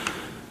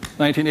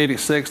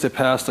 1986, they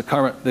passed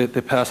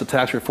the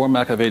Tax Reform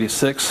Act of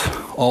 '86.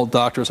 All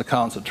doctors,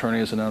 accountants,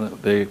 attorneys, and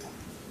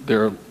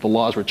the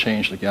laws were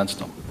changed against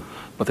them.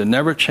 But they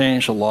never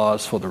changed the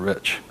laws for the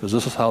rich, because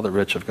this is how the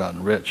rich have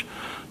gotten rich,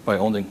 by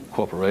owning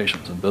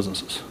corporations and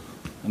businesses.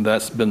 And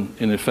that's been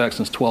in effect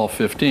since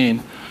 1215,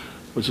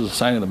 which is the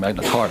signing of the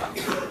Magna Carta.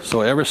 So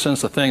ever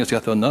since the thing is, you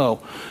have to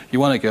know, you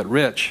want to get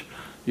rich,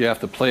 you have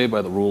to play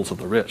by the rules of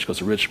the rich, because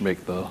the rich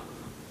make the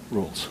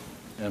rules.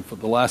 And for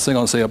the last thing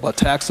I'll say about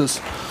taxes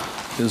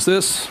is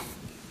this.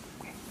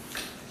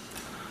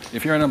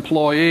 If you're an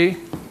employee,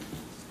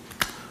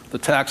 the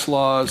tax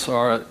laws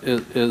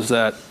is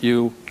that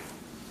your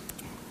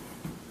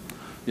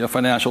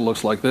financial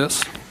looks like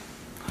this.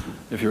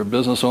 If you're a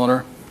business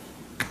owner,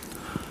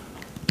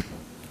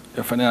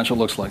 your financial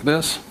looks like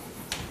this.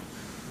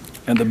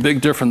 And the big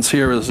difference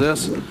here is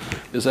this,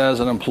 is as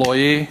an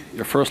employee,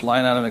 your first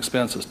line item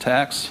expense is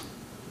tax.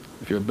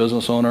 If you're a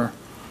business owner,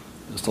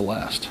 it's the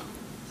last.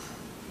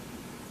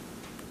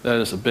 That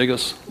is the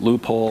biggest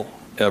loophole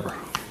ever.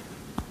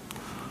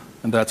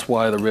 And that's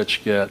why the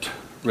rich get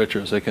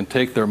richer. They can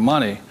take their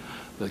money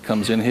that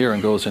comes in here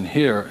and goes in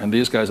here, and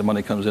these guys, the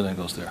money comes in and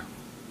goes there.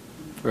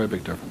 Very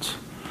big difference.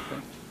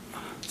 Okay.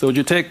 So would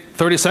you take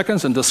 30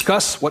 seconds and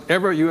discuss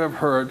whatever you have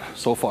heard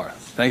so far?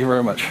 Thank you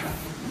very much.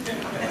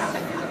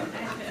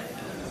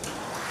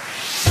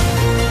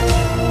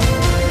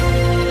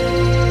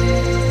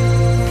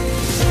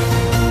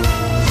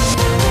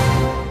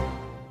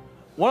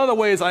 one of the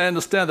ways I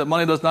understand that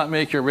money does not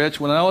make you rich,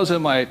 when I was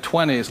in my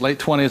 20s, late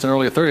 20s and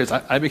early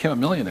 30s, I became a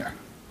millionaire.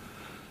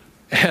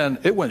 And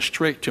it went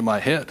straight to my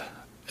head.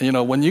 And, you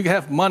know, when you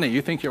have money,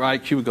 you think your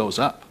IQ goes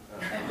up.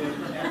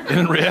 And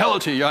in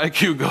reality, your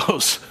IQ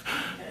goes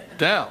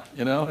down,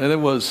 you know. And it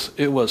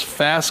was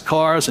fast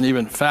cars and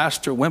even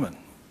faster women.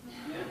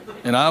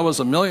 And I was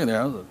a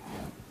millionaire. I was a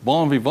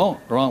bon vivant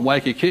around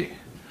Waikiki.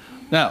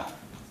 Now,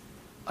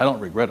 I don't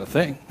regret a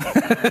thing.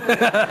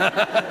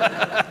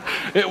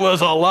 It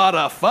was a lot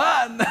of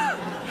fun.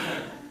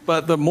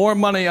 But the more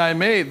money I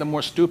made, the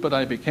more stupid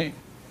I became.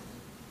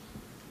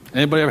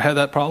 Anybody ever had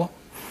that problem?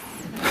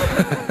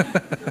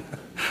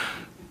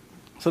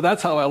 So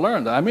that's how I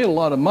learned. I made a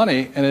lot of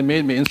money, and it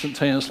made me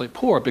instantaneously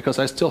poor because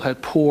I still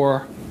had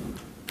poor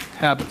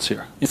habits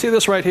here. You see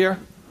this right here?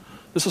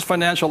 This is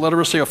financial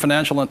literacy or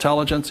financial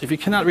intelligence. If you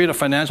cannot read a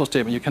financial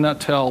statement, you cannot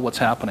tell what's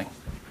happening.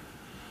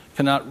 You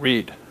cannot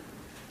read.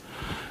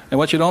 And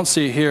what you don't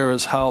see here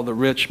is how the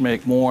rich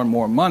make more and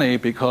more money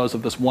because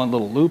of this one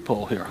little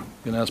loophole here.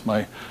 You know, that's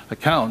my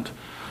account.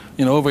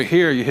 You know, over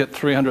here you hit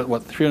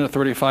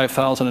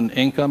 335,000 in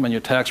income, and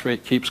your tax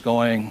rate keeps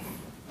going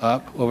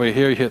up. Over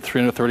here you hit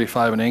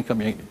 335 in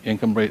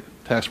income,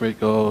 tax rate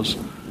goes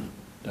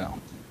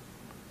down.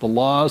 The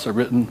laws are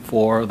written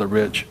for the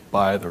rich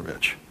by the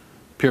rich.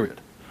 Period.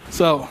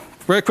 So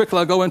very quickly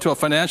I'll go into a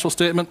financial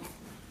statement,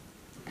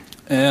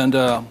 and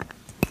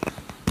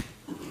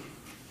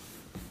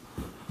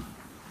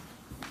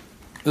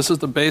this is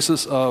the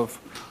basis of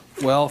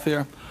wealth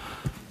here.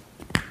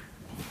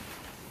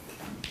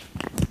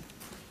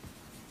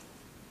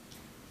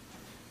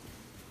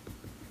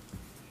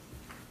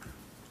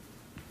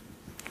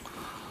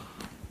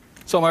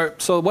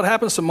 So what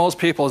happens to most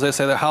people is they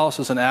say their house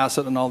is an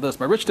asset and all this.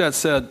 My rich dad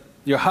said,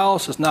 your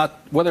house is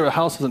not, whether a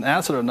house is an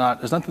asset or not,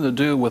 has nothing to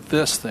do with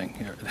this thing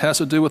here. It has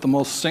to do with the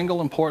most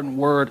single important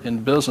word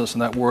in business,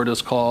 and that word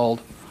is called,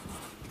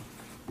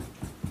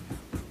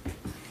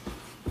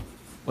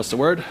 what's the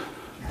word?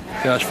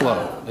 Cash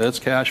flow. It's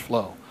cash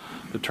flow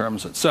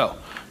determines it. So,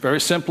 very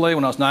simply,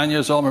 when I was 9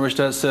 years old, my rich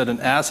dad said an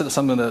asset is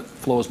something that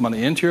flows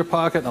money into your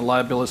pocket, and a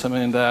liability is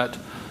something that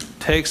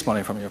takes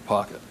money from your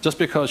pocket. Just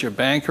because your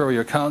banker or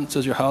your accountant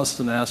says your house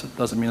is an asset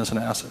doesn't mean it's an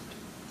asset.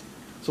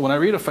 So when I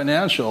read a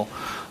financial,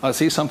 I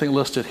see something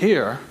listed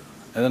here,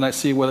 and then I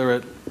see whether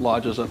it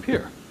lodges up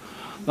here.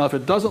 Now, if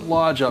it doesn't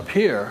lodge up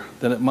here,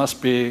 then it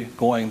must be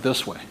going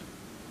this way.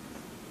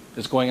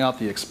 It's going out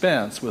the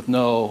expense with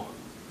no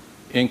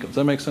income. Does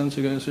that make sense,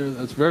 you guys here?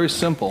 That's a very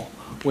simple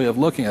way of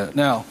looking at it.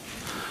 Now,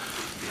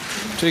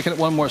 taking it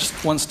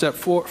one step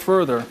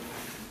further,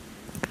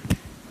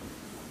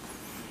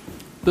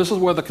 this is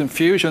where the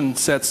confusion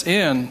sets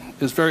in,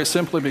 is very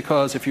simply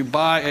because if you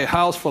buy a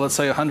house for, let's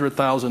say,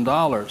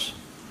 $100,000,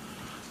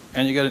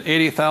 and you get an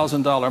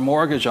 $80,000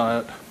 mortgage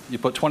on it, you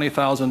put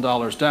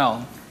 $20,000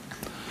 down,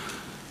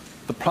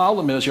 the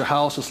problem is your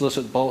house is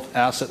listed both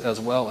asset as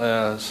well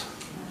as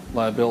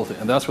liability,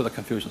 and that's where the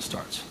confusion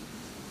starts.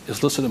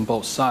 It's listed in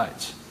both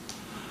sides,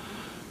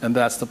 and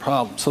that's the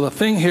problem. So the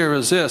thing here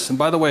is this, and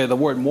by the way, the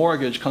word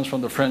mortgage comes from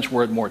the French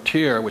word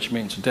mortir, which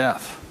means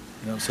death.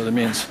 You know, so that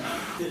means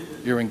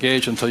you're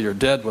engaged until you're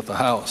dead with the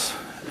house,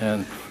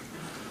 and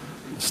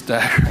it's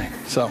staggering.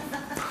 So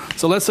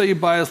let's say you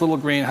buy this little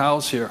green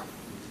house here.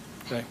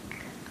 Okay.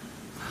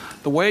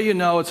 The way you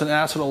know it's an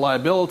asset or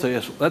liability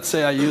is, let's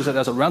say I use it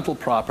as a rental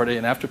property,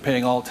 and after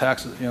paying all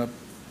taxes, you know,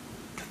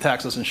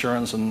 taxes,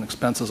 insurance, and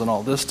expenses, and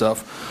all this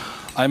stuff,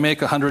 I make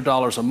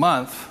 $100 a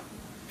month.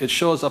 It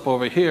shows up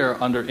over here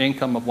under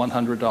income of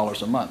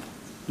 $100 a month.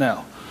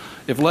 Now,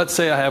 if let's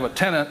say I have a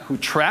tenant who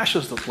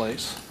trashes the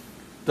place,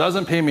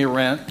 doesn't pay me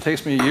rent,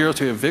 takes me a year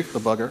to evict the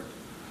bugger,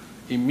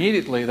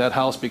 immediately that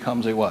house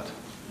becomes a what?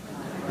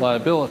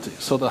 Liability.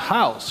 So the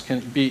house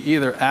can be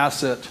either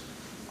asset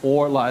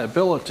or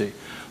liability,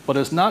 but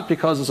it's not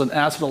because it's an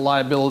asset or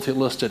liability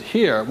listed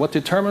here. What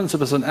determines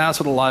if it's an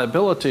asset or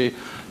liability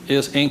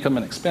is income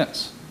and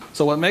expense.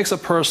 So what makes a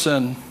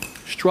person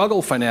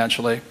struggle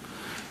financially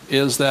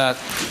is that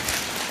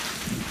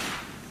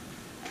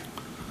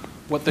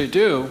what they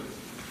do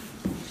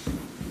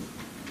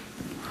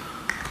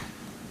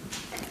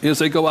is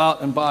they go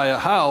out and buy a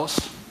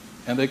house,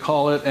 and they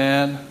call it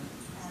an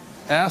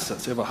asset.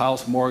 So you have a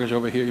house mortgage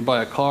over here. You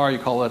buy a car, you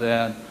call it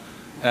an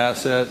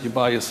asset. You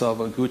buy yourself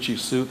a Gucci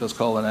suit, that's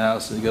called an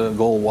asset. You get a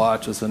gold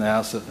watch, it's an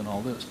asset, and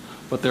all this.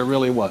 But they're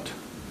really what?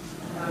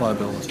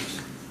 Liabilities.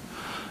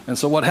 And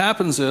so what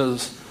happens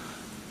is,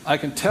 I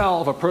can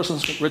tell if a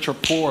person's rich or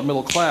poor or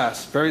middle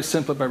class very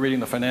simply by reading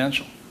the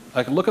financial.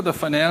 I can look at the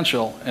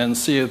financial and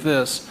see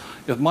this.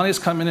 If money's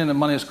coming in and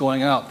money's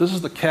going out, this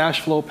is the cash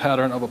flow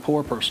pattern of a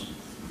poor person.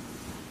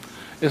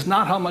 It's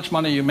not how much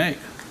money you make.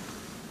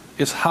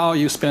 It's how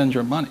you spend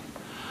your money.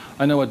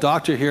 I know a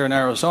doctor here in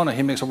Arizona,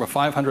 he makes over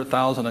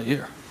 $500,000 a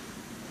year.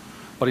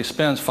 But he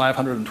spends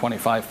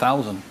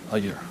 $525,000 a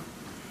year.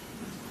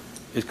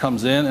 It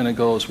comes in and it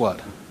goes what?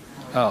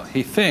 Out.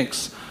 He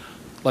thinks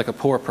like a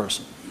poor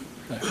person.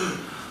 Okay.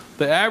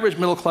 The average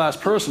middle class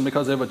person,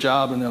 because they have a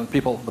job and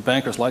the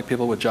bankers like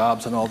people with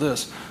jobs and all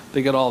this,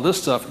 they get all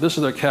this stuff. This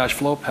is their cash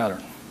flow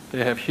pattern.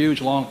 They have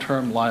huge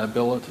long-term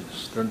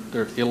liabilities.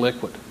 They're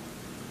illiquid.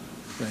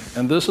 Okay?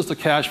 And this is the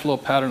cash flow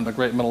pattern of the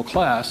great middle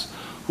class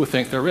who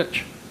think they're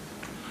rich.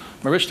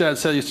 My rich dad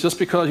said, just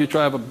because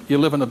you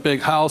live in a big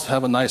house,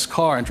 have a nice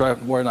car,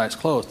 and wear nice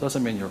clothes,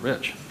 doesn't mean you're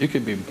rich. You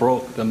could be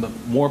broke,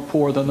 more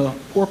poor than the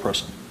poor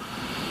person.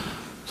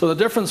 So the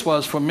difference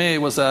was, for me,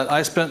 was that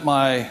I spent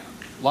my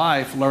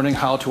life learning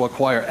how to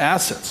acquire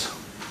assets.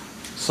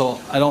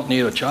 So I don't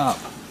need a job.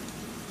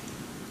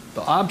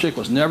 The object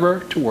was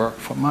never to work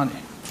for money.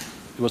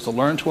 It was to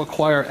learn to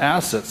acquire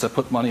assets that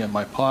put money in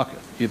my pocket,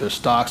 either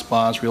stocks,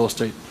 bonds, real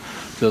estate,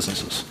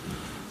 businesses.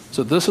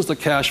 So this is the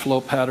cash flow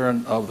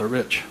pattern of the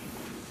rich.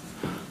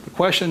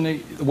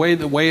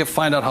 The way to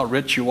find out how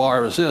rich you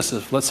are is this: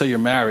 is let's say you're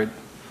married,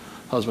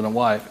 husband and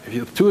wife.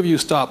 If the two of you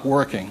stop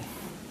working,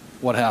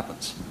 what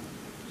happens?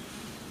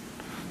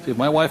 See, if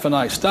my wife and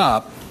I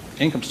stop,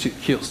 income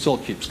still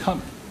keeps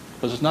coming,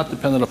 because it's not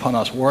dependent upon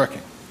us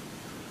working.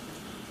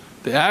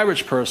 The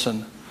average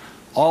person,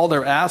 all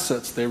their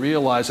assets, they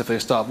realize if they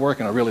stop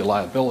working, are really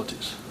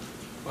liabilities.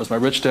 As my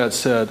rich dad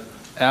said,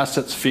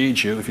 assets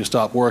feed you if you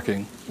stop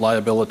working,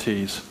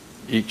 liabilities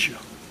eat you.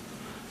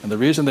 And the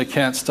reason they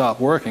can't stop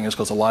working is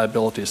because the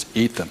liabilities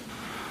eat them.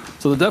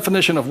 So the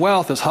definition of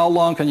wealth is how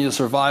long can you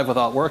survive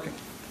without working?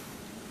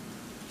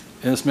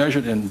 And it's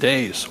measured in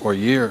days or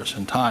years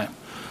in time.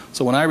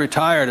 So when I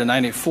retired in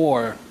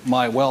 '94,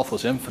 my wealth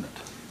was infinite.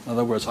 In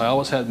other words, I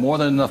always had more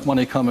than enough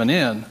money coming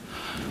in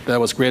that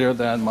was greater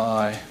than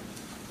my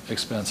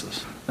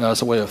expenses. And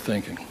that's a way of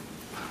thinking.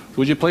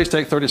 Would you please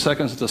take 30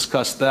 seconds to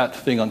discuss that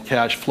thing on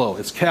cash flow?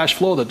 It's cash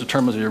flow that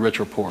determines if you're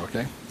rich or poor,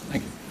 okay?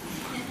 Thank you.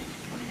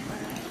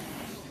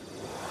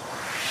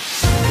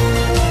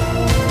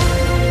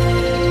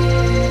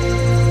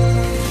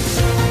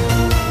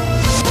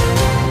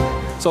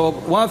 So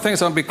one of the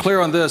things I want to be clear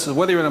on this is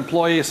whether you're an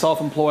employee,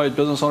 self-employed,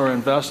 business owner, or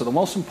investor, the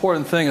most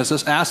important thing is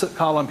this asset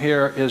column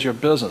here is your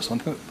business.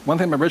 One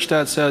thing my rich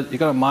dad said, you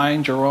got to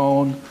mind your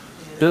own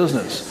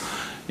business.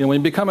 You know,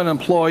 when you become an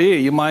employee,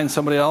 you mind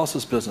somebody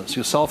else's business.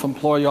 You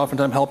self-employ, you're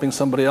oftentimes helping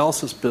somebody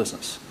else's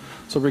business.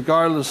 So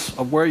regardless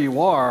of where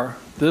you are,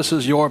 this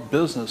is your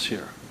business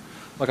here.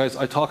 Like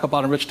I talk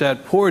about a rich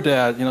dad, poor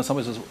dad, you know,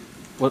 somebody says,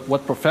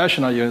 what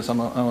profession are you?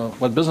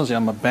 What business are you?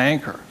 I'm a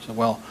banker. So,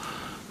 well,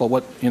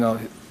 what, you know,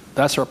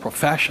 that's their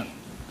profession.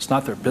 It's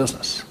not their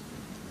business.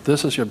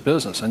 This is your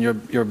business. And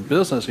your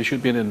business, you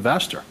should be an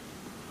investor.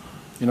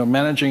 You know,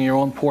 managing your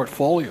own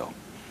portfolio,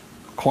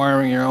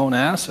 acquiring your own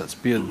assets,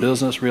 be it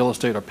business, real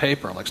estate, or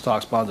paper, like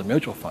stocks, bonds, and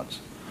mutual funds.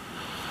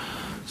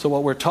 So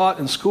what we're taught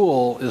in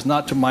school is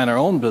not to mind our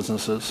own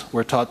businesses.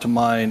 We're taught to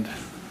mind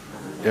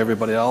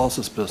everybody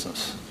else's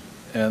business.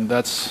 And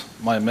that's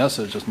my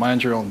message, is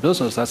mind your own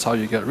business. That's how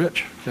you get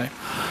rich, okay?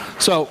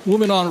 So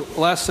moving on,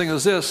 last thing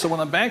is this. So when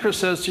a banker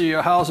says to you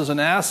your house is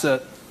an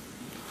asset,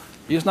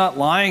 he's not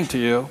lying to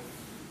you.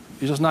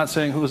 He's just not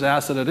saying whose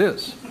asset it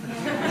is.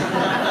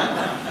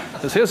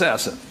 It's his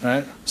asset,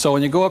 right? So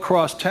when you go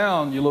across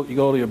town, you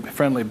go to your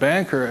friendly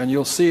banker, and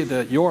you'll see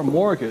that your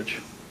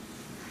mortgage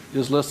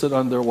is listed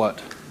under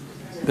what?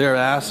 Their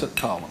asset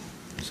column.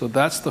 So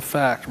that's the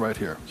fact right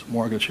here. It's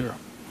mortgage here.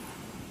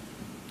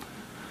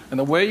 And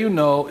the way you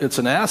know it's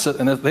an asset,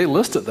 and they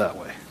list it that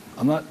way.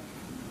 I'm not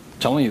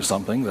telling you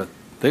something, that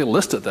they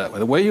list it that way.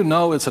 The way you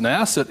know it's an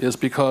asset is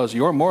because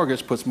your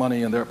mortgage puts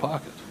money in their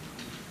pocket.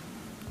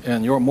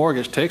 And your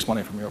mortgage takes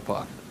money from your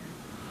pocket.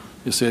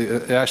 You see,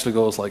 it actually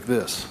goes like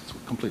this. It's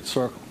a complete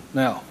circle.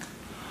 Now,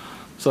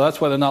 so that's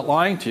why they're not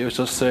lying to you. It's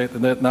just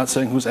they're not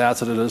saying whose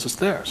asset it is, it's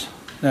theirs.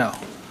 Now,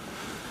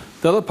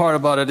 the other part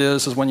about it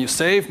is when you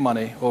save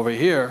money over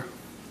here,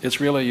 it's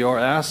really your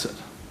asset.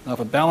 Now, if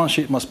a balance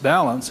sheet must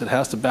balance, it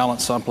has to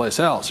balance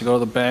someplace else. You go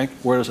to the bank,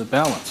 where does it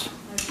balance?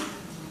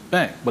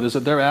 Bank. But is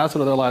it their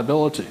asset or their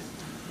liability?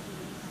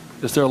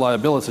 It's their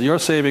liability. Your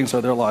savings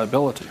are their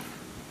liability.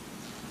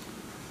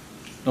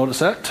 Notice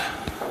that?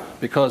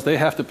 Because they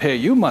have to pay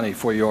you money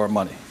for your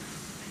money.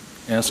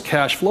 And it's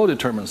cash flow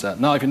determines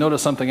that. Now, if you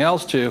notice something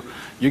else too,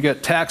 you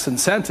get tax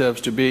incentives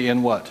to be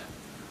in what?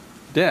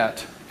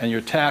 Debt, and you're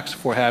taxed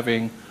for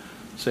having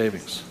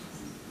savings.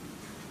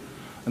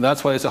 And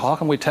that's why they say, how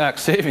can we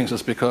tax savings?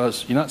 It's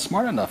because you're not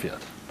smart enough yet.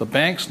 The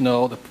banks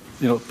know,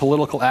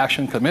 political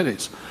action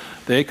committees,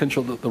 they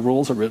control, the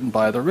rules are written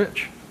by the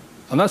rich.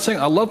 I'm not saying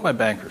I love my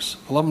bankers.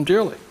 I love them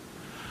dearly.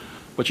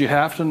 But you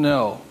have to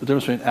know the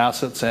difference between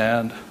assets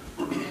and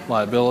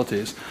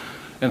liabilities,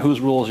 and whose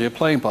rules are you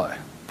playing by?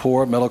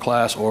 Poor, middle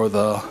class, or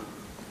the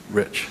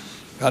rich?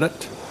 Got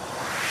it?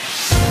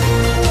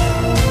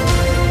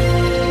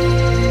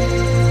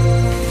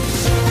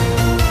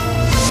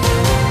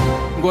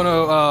 I'm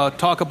going to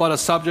talk about a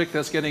subject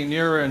that's getting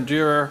nearer and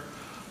dearer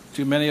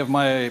to many of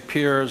my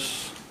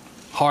peers'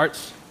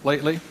 hearts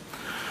lately.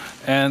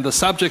 And the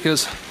subject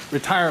is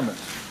retirement,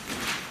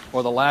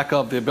 or the lack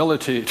of the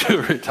ability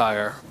to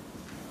retire.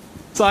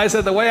 So I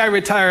said the way I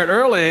retired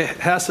early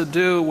has to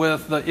do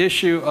with the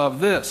issue of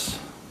this.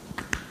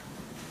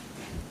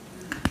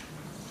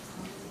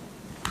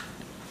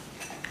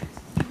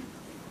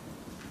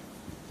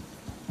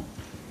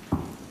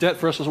 Debt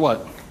versus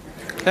what?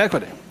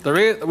 Equity. The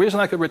reason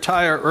I could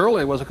retire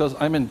early was because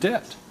I'm in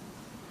debt.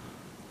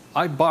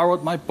 I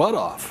borrowed my butt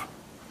off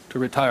to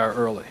retire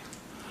early.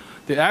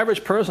 The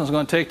average person is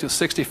going to take to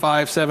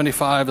 65,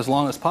 75 as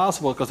long as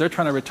possible because they're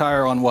trying to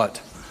retire on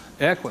what?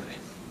 Equity.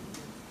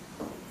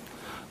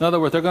 In other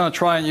words, they're going to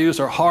try and use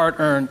their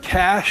hard-earned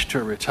cash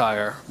to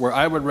retire, where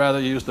I would rather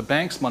use the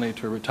bank's money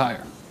to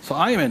retire. So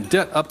I am in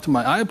debt up to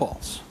my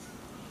eyeballs.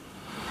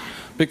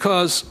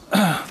 Because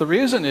the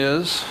reason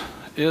is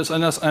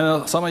and I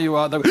know some of you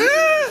out there,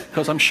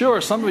 because I'm sure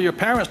some of your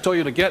parents told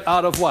you to get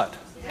out of what?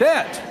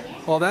 Debt.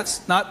 Well,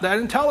 that's not that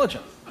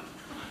intelligent.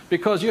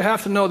 Because you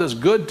have to know there's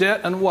good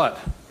debt and what?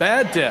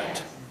 Bad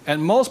debt.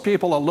 And most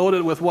people are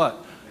loaded with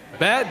what?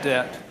 Bad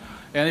debt.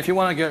 And if you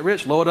want to get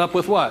rich, load up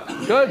with what?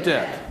 Good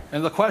debt.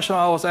 And the question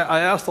I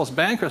asked those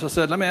bankers, I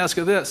said, let me ask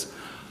you this.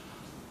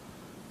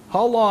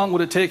 How long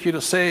would it take you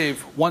to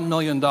save $1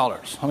 million?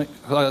 I'll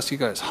ask you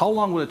guys, how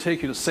long would it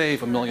take you to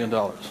save $1 million?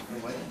 A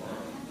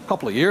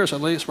couple of years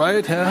at least,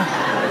 right? Yeah.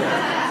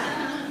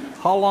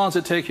 How long does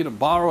it take you to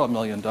borrow $1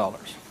 million?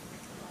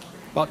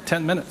 About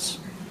 10 minutes.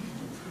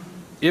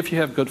 If you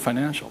have good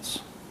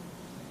financials.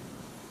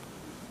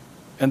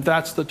 And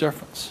that's the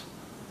difference.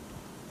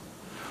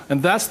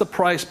 And that's the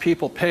price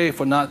people pay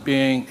for not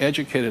being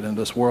educated in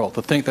this world,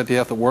 to think that you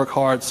have to work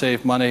hard,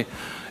 save money,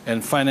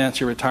 and finance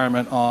your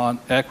retirement on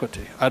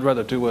equity. I'd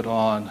rather do it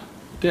on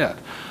debt.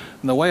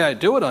 And the way I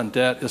do it on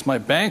debt is my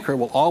banker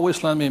will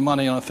always lend me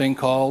money on a thing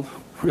called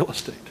real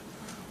estate.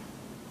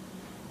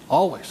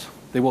 Always.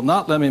 They will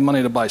not lend me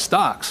money to buy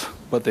stocks,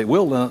 but they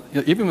will lend,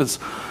 even if it's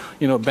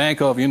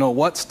bank of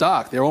what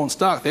stock, their own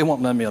stock, they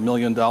won't lend me $1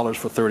 million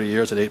for 30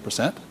 years at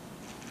 8%.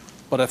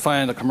 But I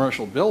find a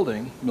commercial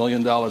building, $1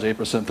 million,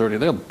 8%, 30,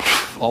 they'll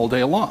all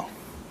day long.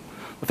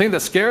 The thing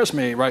that scares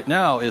me right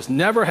now is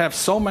never have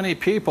so many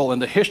people in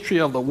the history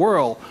of the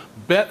world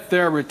bet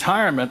their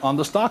retirement on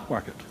the stock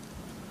market.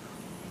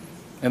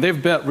 And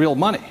they've bet real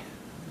money.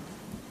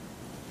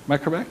 Am I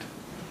correct?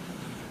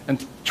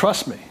 And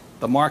trust me,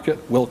 the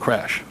market will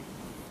crash.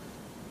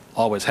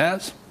 Always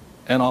has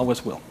and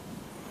always will.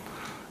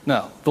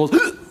 Now, those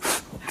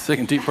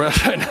taking deep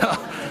breaths right now,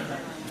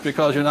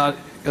 because you're not,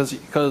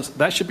 because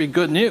that should be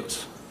good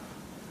news.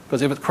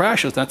 Because if it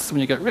crashes, that's when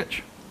you get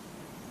rich.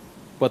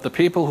 But the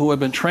people who have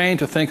been trained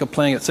to think of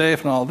playing it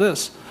safe and all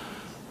this,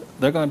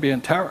 they're going to be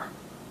in terror.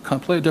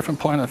 Completely different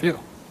point of view.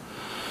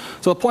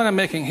 So the point I'm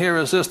making here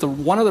is this.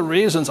 One of the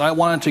reasons I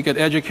wanted to get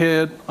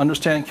educated,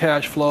 understand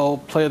cash flow,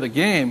 play the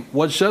game,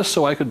 was just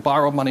so I could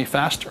borrow money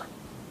faster.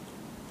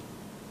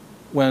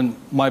 When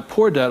my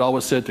poor dad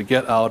always said to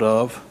get out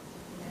of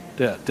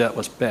debt. Debt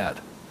was bad.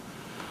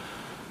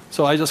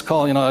 So I just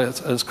called, I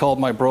just called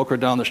my broker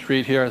down the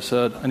street here. I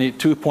said, I need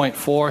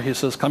 2.4. He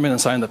says, come in and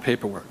sign the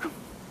paperwork.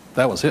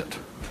 That was it.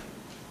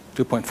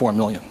 2.4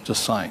 million,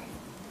 just sign.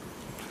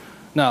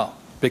 Now,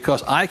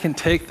 because I can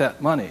take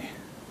that money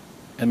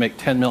and make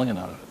 10 million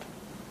out of it,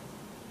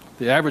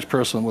 the average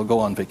person will go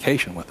on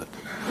vacation with it.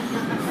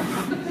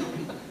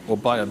 Or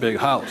buy a big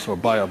house, or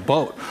buy a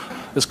boat.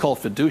 It's called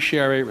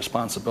fiduciary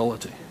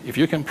responsibility. If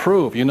you can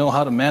prove you know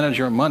how to manage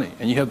your money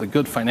and you have the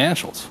good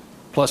financials,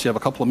 plus you have a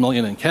couple of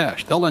million in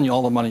cash, they'll lend you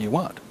all the money you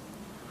want.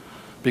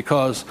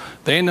 Because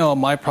they know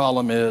my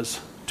problem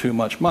is too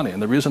much money.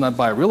 And the reason I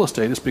buy real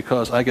estate is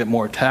because I get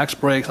more tax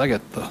breaks.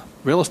 The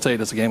real estate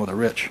is a game of the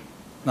rich,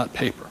 not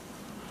paper.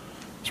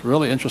 It's a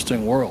really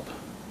interesting world.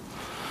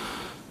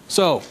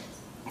 So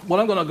what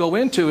I'm going to go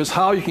into is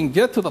how you can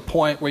get to the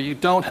point where you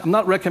don't, I'm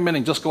not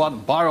recommending just go out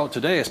and borrow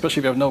today,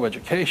 especially if you have no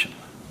education.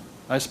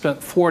 I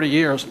spent 40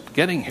 years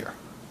getting here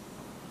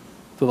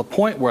to the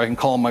point where I can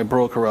call my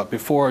broker up.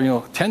 Before,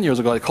 10 years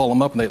ago, I'd call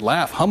them up and they'd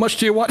laugh. How much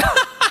do you want?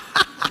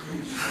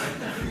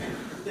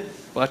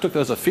 But I took that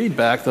as a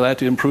feedback that I had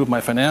to improve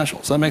my financials.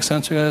 Does that make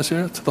sense to you guys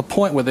here? To the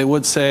point where they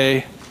would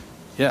say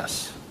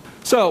yes.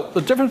 So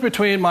the difference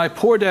between my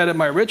poor dad and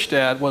my rich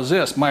dad was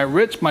this.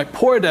 My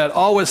poor dad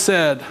always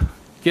said,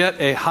 get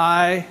a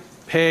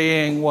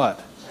high-paying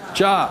what?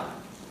 Job.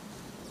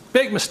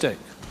 Big mistake.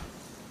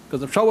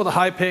 Because the trouble with a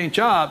high-paying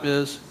job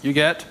is you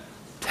get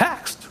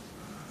taxed.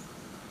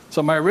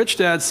 So my rich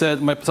dad said,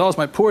 that was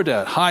my poor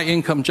dad,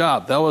 high-income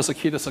job. That was the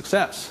key to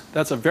success.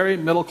 That's a very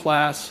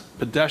middle-class,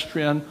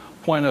 pedestrian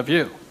point of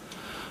view.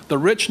 The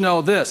rich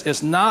know this.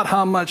 It's not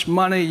how much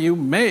money you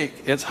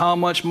make. It's how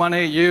much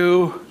money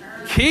you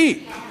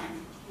keep.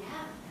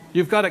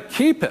 You've got to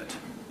keep it.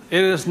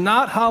 It is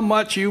not how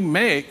much you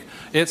make.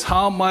 It's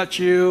how much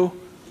you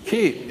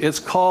keep. It's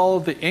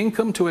called the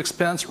income to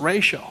expense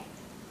ratio.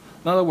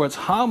 In other words,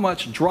 how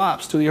much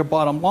drops to your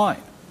bottom line.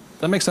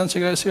 Does that make sense to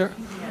you guys here?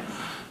 Yes.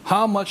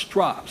 How much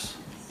drops?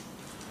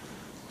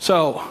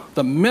 So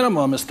the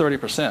minimum is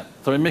 30%.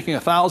 So you're making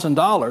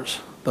 $1,000.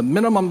 The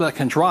minimum that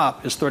can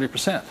drop is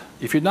 30%.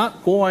 If you're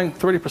not going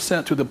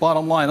 30% to the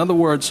bottom line, in other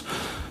words,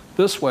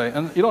 this way,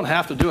 and you don't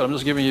have to do it, I'm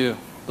just giving you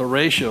the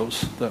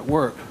ratios that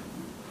work.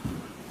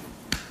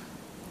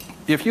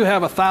 If you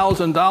have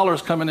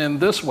 $1,000 coming in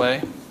this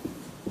way,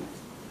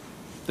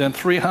 then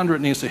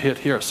 300 needs to hit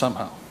here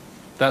somehow.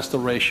 That's the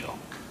ratio.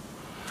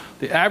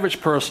 The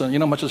average person, you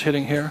know how much is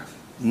hitting here?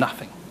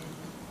 Nothing.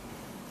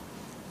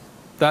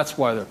 That's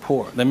why they're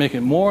poor. They're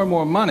making more and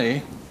more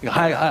money, a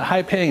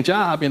high-paying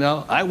job, you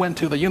know. I went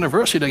to the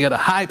university to get a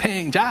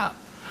high-paying job,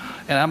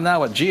 and I'm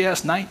now at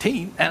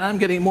GS-19, and I'm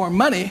getting more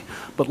money,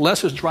 but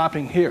less is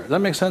dropping here. Does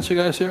that make sense to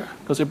you guys here?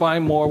 Because they're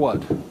buying more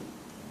what?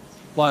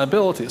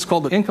 Liability. It's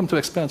called the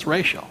income-to-expense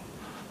ratio.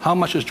 How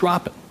much is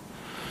dropping?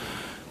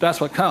 That's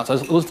what counts. I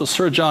listened to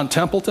Sir John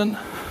Templeton.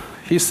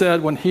 He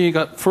said when he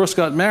first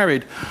got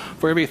married,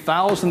 for every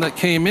 1,000 that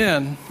came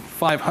in,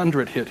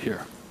 500 hit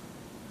here.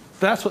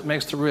 That's what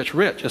makes the rich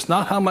rich. It's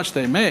not how much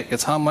they make,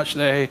 it's how much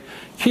they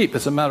keep.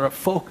 It's a matter of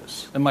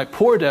focus. And my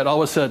poor dad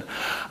always said,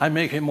 I'm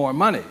making more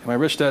money. And my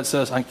rich dad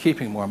says, I'm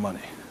keeping more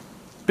money.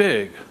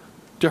 Big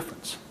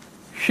difference,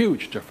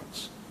 huge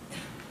difference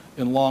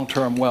in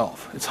long-term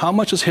wealth. It's how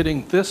much is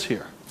hitting this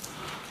here.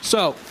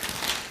 So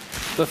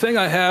the thing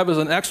I have is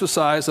an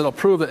exercise that'll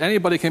prove that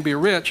anybody can be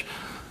rich.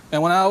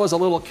 And when I was a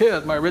little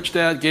kid, my rich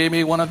dad gave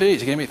me one of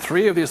these. He gave me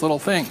 3 of these little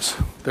things.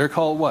 They're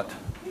called what?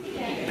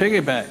 Piggy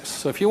banks.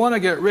 So if you want to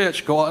get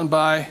rich, go out and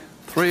buy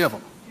 3 of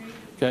them.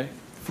 Okay?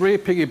 3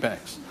 piggy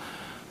banks.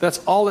 That's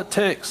all it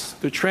takes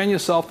to train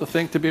yourself to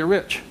think to be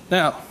rich.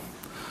 Now,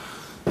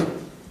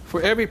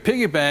 for every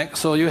piggy bank,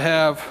 so you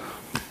have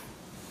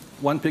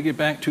 1 piggy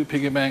bank, 2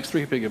 piggy banks,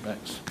 3 piggy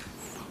banks.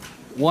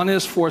 1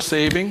 is for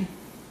saving,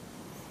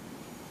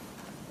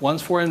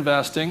 1's for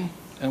investing,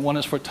 and 1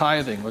 is for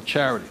tithing or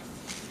charity.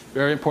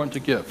 Very important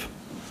to give.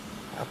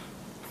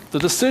 The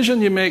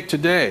decision you make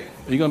today,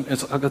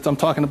 I'm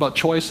talking about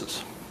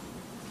choices.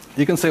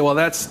 You can say, well,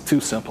 that's too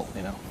simple,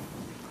 you know.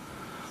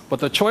 But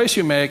the choice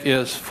you make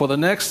is for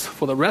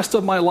the rest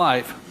of my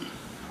life,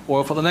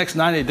 or for the next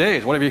 90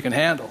 days, whatever you can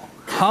handle,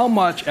 how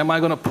much am I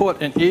going to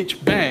put in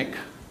each bank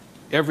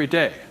every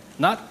day?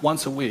 Not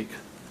once a week.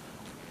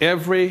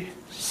 Every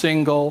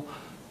single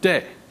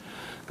day.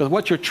 Because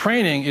what you're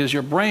training is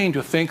your brain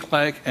to think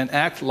like and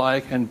act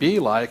like and be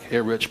like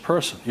a rich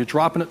person. You're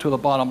dropping it to the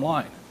bottom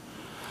line.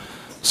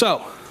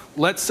 So,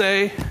 let's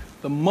say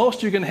the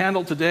most you can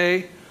handle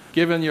today,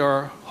 given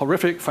your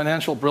horrific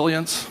financial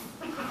brilliance,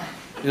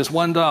 is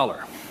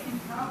 $1.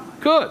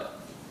 Good.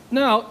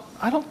 Now,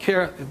 I don't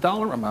care the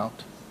dollar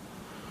amount,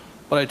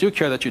 but I do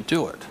care that you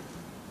do it.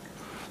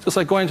 It's just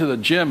like going to the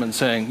gym and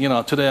saying, you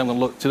know, today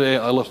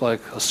I look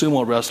like a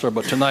sumo wrestler,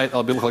 but tonight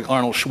I'll look like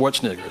Arnold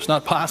Schwarzenegger. It's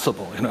not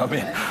possible, you know what I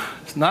mean?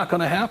 It's not going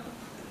to happen.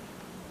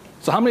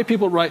 So how many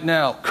people right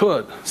now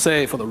could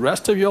say for the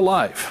rest of your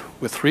life,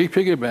 with 3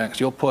 piggy banks,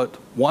 you'll put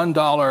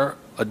 $1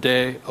 a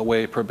day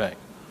away per bank?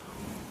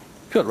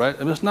 Good, right?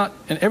 And it's not,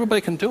 and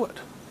everybody can do it.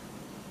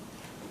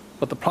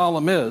 But the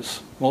problem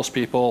is, most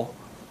people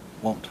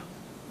won't.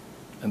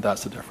 And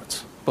that's the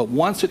difference. But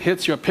once it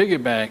hits your piggy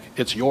bank,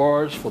 it's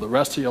yours for the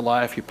rest of your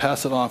life. You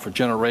pass it on for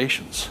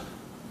generations.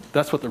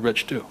 That's what the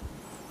rich do.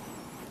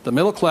 The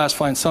middle class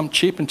finds some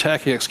cheap and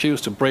tacky excuse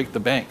to break the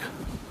bank.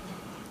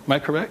 Am I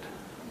correct?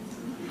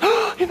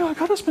 You know, I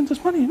got to spend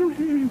this money.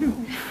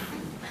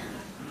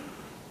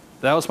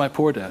 That was my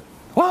poor dad.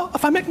 Well,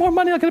 if I make more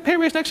money, I'll get a pay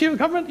raise next year in the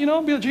government, you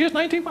know, be a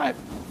GS-19.5.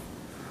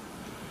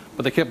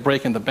 But they kept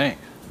breaking the bank.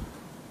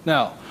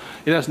 Now,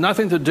 it has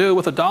nothing to do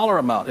with the dollar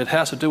amount. It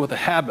has to do with the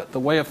habit, the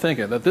way of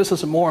thinking, that this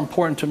is more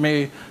important to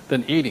me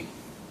than eating.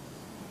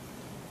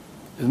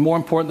 It's more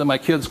important than my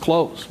kids'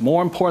 clothes.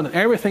 More important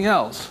than everything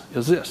else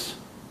is this.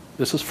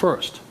 This is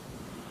first.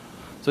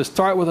 So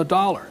start with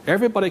 $1.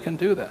 Everybody can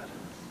do that.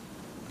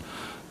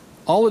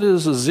 All it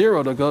is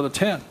 0 to go to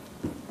 10.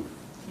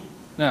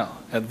 Now,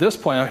 at this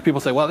point, people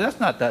say, well, that's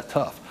not that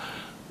tough.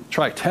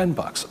 Try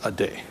 $10 a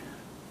day.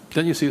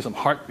 Then you see some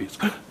heartbeats.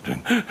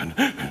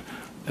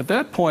 At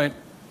that point,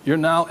 you're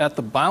now at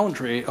the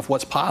boundary of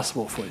what's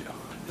possible for you.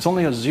 It's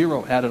only a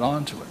 0 added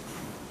on to it.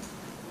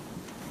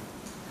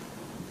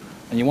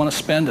 And you want to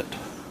spend it.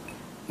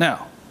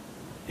 Now,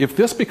 if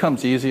this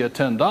becomes easy at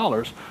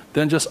 $10,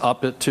 then just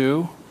up it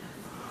to,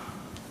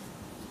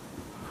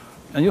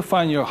 and you'll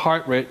find your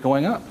heart rate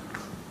going up.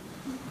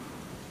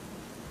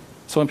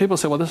 So when people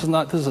say, well, this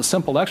is a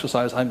simple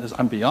exercise,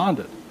 I'm beyond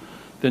it,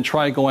 then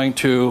try going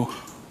to,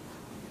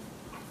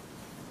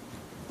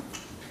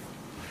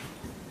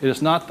 it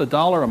is not the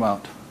dollar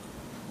amount.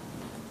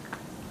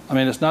 I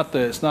mean, it's not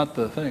the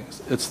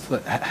things, it's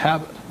the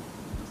habit.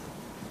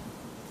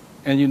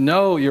 And you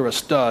know you're a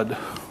stud.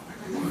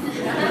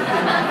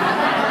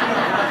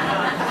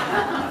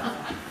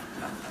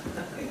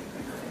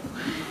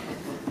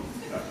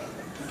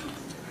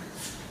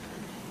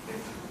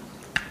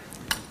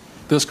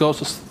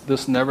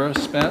 This never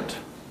spent.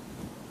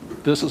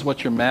 This is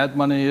what your mad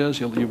money is.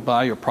 You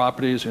buy your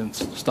properties and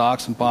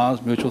stocks and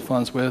bonds, mutual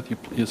funds with.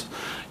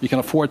 You can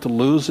afford to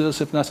lose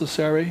this if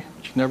necessary,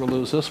 but you never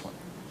lose this one.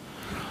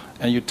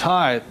 And you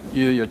tithe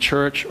your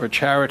church or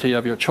charity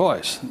of your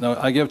choice. Now,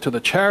 I give to the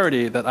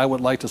charity that I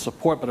would like to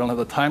support, but I don't have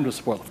the time to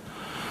support.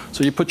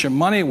 So you put your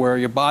money where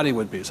your body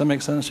would be. Does that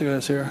make sense to you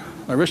guys here?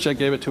 My rich dad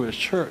gave it to his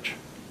church.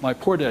 My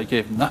poor dad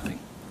gave nothing.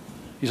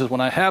 He says, when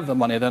I have the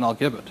money, then I'll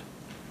give it.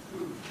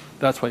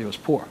 That's why he was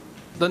poor.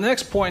 The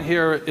next point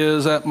here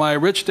is that my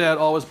rich dad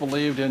always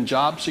believed in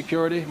job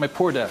security. My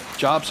poor dad,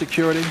 job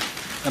security.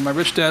 And my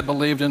rich dad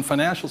believed in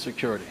financial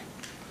security.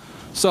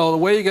 So the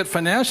way you get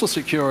financial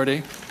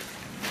security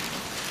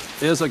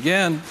is,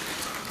 again,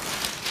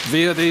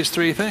 via these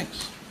three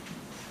things.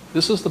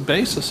 This is the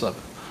basis of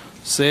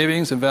it.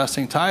 Savings,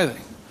 investing,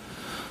 tithing.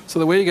 So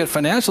the way you get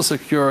financial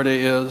security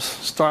is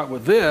start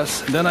with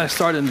this, and then I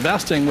start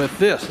investing with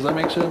this. Does that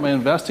make sense? My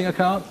investing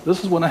account,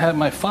 this is when I have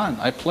my fun.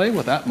 I play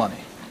with that money.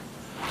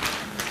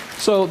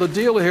 So the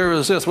deal here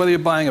is this, whether you're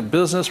buying a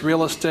business,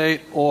 real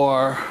estate,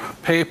 or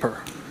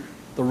paper,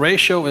 the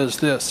ratio is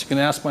this. You can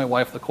ask my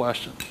wife the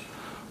question.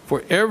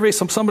 For every,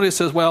 somebody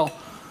says, well,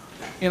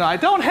 you know, I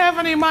don't have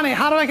any money.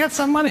 How do I get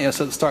some money? I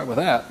said, start with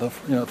that, the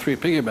 3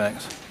 piggy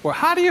banks. Or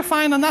how do you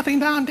find a nothing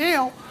down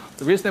deal?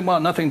 The reason they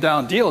want a nothing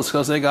down deal is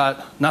because they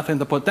got nothing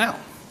to put down,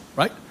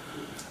 right?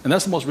 And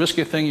that's the most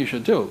risky thing you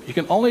should do. You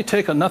can only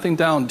take a nothing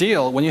down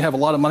deal when you have a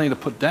lot of money to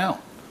put down,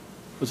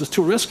 because it's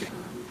too risky.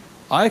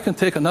 I can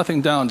take a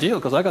nothing down deal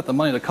because I got the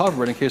money to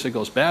cover it in case it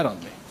goes bad on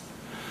me.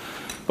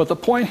 But the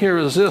point here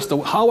is this,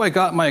 how I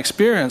got my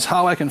experience,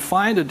 how I can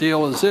find a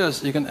deal is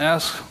this. You can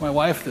ask my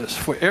wife this.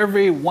 For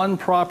every one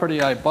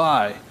property I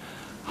buy,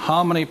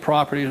 how many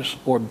properties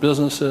or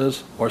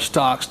businesses or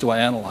stocks do I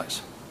analyze?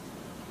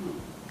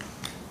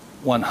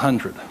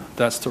 100.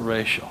 That's the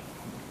ratio.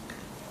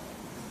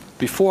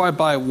 Before I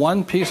buy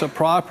one piece of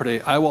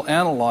property, I will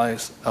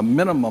analyze a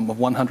minimum of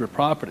 100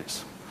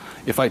 properties.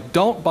 If I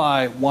don't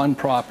buy one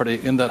property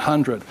in that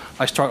 100,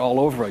 I start all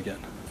over again.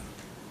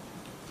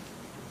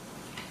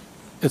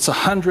 It's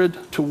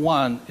 100 to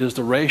 1 is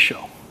the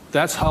ratio.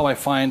 That's how I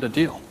find a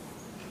deal.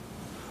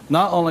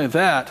 Not only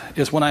that,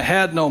 is when I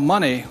had no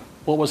money,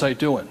 what was I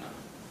doing?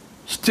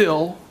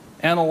 Still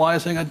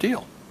analyzing a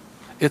deal.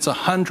 It's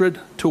 100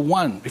 to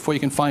 1 before you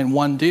can find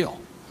one deal.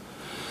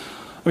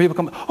 And people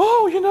come,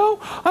 oh, you know,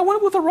 I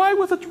went with a ride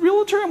with a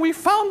realtor and we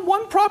found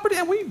one property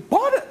and we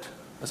bought it.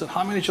 I said,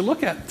 how many did you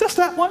look at? Just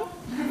that one.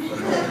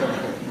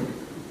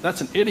 That's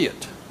an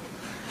idiot,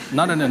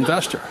 not an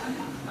investor.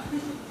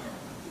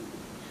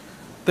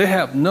 They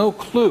have no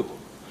clue.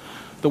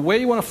 The way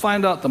you want to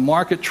find out the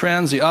market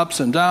trends, the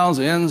ups and downs,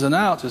 the ins and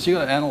outs, is you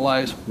got to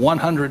analyze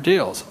 100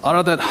 deals. Out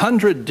of that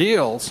 100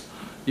 deals,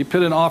 you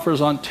put in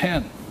offers on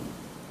 10.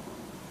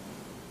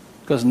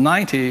 Because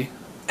 90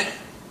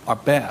 are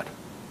bad.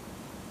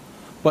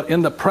 But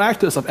in the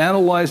practice of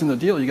analyzing the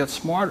deal, you get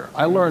smarter.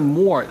 I learn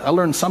more. I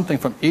learn something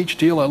from each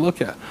deal I look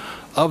at.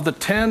 Of the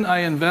 10 I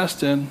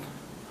invest in,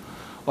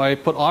 or I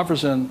put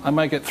offers in, I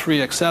might get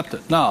 3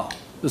 accepted. Now,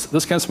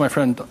 this comes from my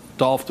friend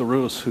Dolph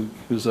DeRoos,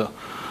 who's a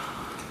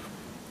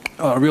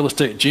real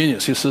estate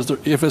genius. He says,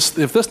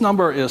 if this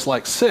number is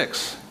like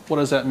 6, what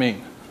does that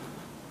mean?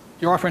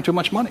 You're offering too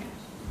much money.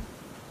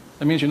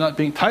 That means you're not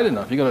being tight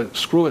enough. You've got to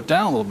screw it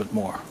down a little bit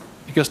more.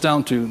 It gets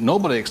down to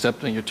nobody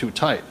accepting you're too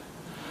tight.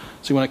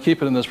 So you want to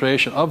keep it in this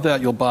ratio. Of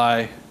that, you'll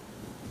buy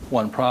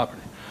one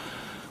property.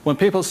 When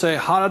people say,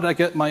 how did I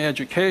get my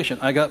education?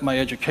 I got my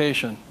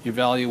education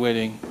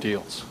evaluating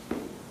deals.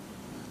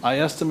 I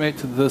estimate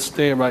to this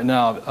day right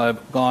now,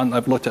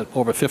 I've looked at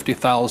over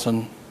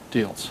 50,000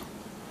 deals.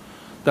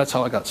 That's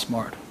how I got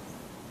smart.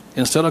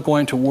 Instead of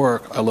going to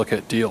work, I look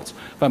at deals.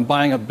 If I'm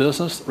buying a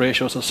business, the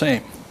ratio is the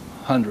same.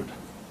 100,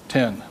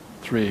 10,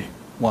 3,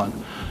 1.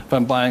 If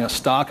I'm buying a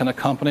stock in a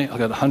company, I've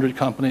got 100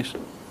 companies,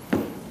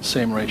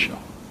 same ratio.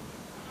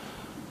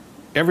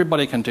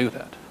 Everybody can do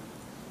that.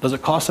 Does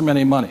it cost them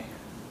any money?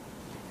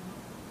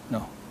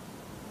 No,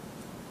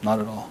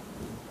 not at all.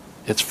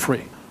 It's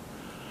free.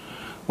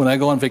 When I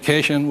go on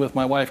vacation with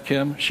my wife,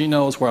 Kim, she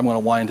knows where I'm going to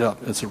wind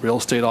up. It's a real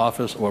estate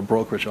office or a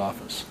brokerage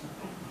office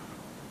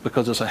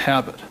because it's a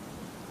habit.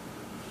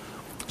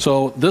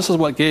 So this is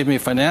what gave me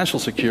financial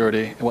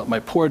security, and what my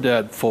poor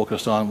dad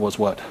focused on was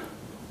what?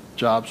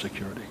 Job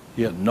security.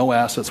 He had no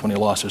assets when he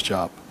lost his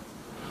job.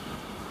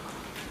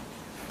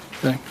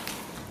 Okay?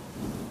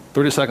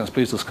 30 seconds,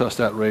 please discuss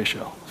that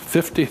ratio.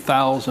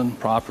 50,000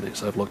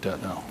 properties I've looked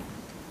at now.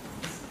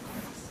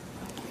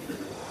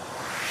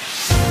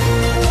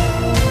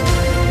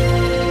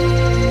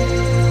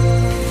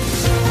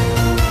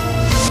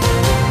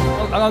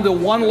 I'm going to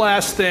do one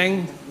last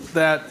thing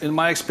that, in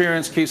my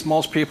experience, keeps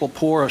most people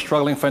poor or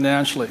struggling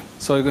financially.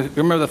 So you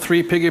remember the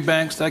 3 piggy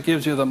banks? That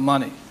gives you the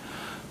money.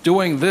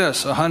 Doing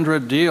this,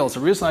 100 deals. The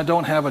reason I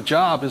don't have a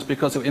job is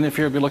because it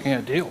interferes with looking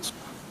at deals.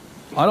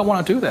 I don't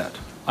want to do that.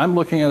 I'm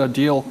looking at a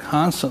deal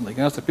constantly.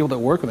 That's the people that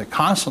work with me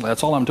constantly.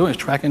 That's all I'm doing is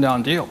tracking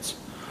down deals.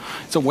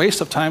 It's a waste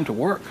of time to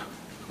work.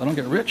 I don't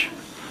get rich.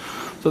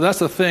 So that's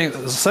the thing.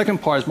 The second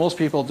part is most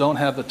people don't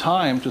have the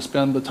time to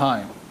spend the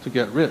time to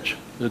get rich.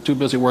 They're too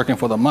busy working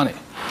for the money.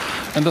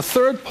 And the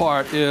third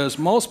part is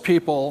most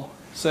people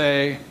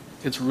say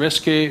it's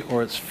risky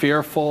or it's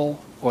fearful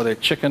or they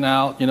chicken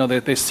out. You know,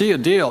 they see a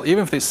deal.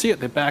 Even if they see it,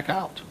 they back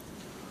out.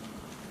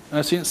 And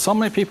I've seen so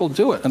many people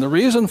do it. And the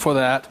reason for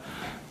that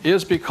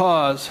is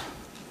because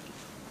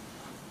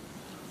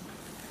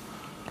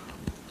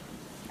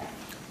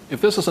if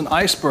this is an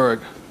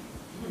iceberg,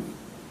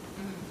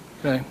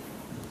 okay,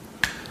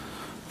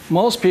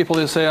 most people,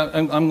 they say,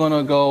 I'm going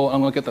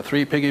to get the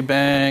 3 piggy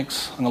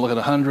banks, I'm going to look at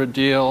 100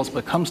 deals,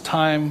 but it comes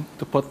time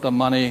to put the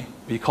money,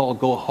 we call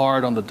go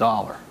hard on the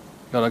dollar.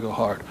 You got to go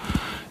hard.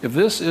 If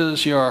this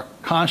is your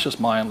conscious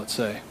mind, let's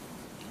say,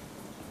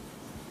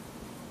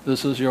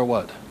 this is your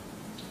what?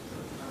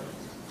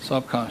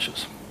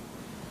 Subconscious.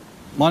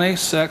 Money,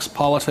 sex,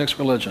 politics,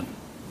 religion.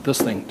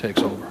 This thing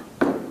takes over.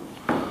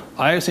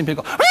 I have seen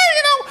people go, hey,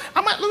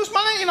 I might lose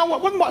money,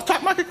 when the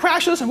stock market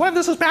crashes, and what if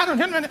this is bad,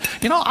 and I'm going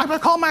to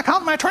call my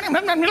accountant, my attorney.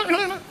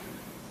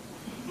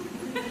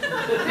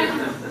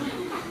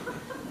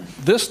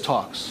 This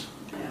talks.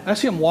 I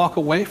see them walk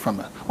away from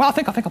it. Well, I'll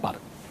think about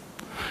it.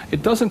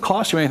 It doesn't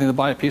cost you anything to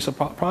buy a piece of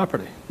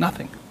property.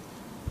 Nothing.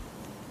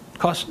 It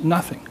costs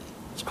nothing.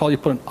 It's called you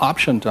put an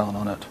option down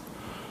on it.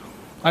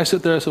 I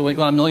sit there and say, well, you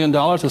want $1 million?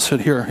 I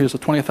said, here's a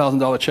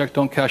 $20,000 check.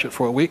 Don't cash it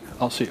for a week.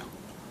 I'll see you.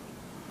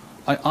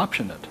 I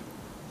option it.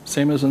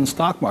 Same as in the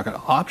stock market.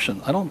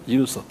 Option. I don't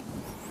use the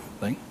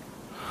thing.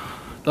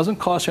 It doesn't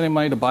cost you any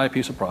money to buy a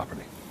piece of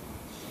property.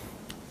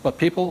 But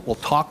people will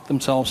talk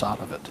themselves out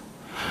of it.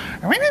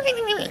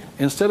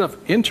 Instead of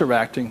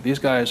interacting, these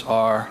guys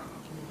are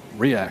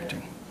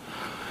reacting.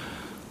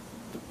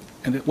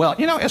 And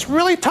it's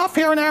really tough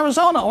here in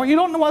Arizona, or you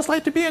don't know what it's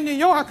like to be in New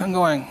York. I'm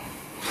going,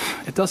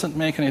 it doesn't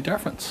make any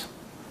difference,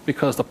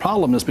 because the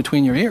problem is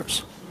between your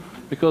ears.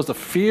 Because the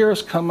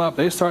fears come up,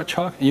 they start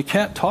talking. You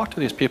can't talk to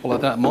these people at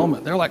that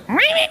moment. They're like,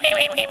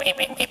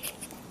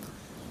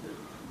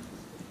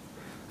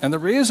 and the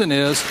reason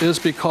is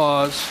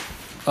because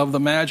of the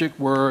magic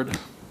word.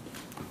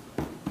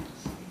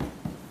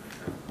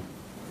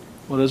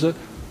 What is it?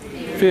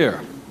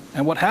 Fear.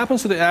 And what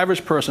happens to the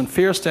average person,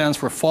 fear stands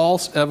for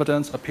false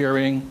evidence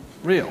appearing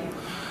real.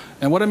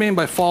 And what I mean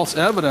by false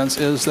evidence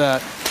is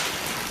that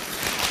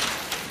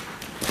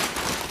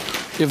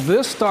if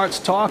this starts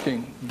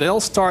talking, they'll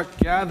start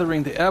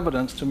gathering the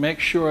evidence to make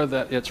sure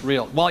that it's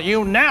real. Well,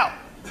 you know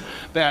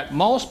that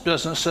most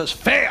businesses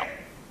fail.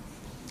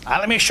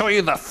 Let me show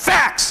you the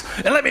facts,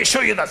 and let me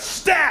show you the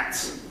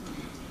stats.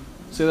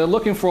 See, they're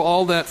looking for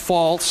all that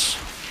false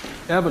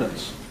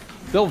evidence.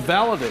 They'll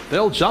validate,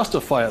 they'll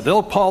justify it.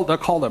 They'll call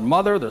their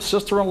mother, their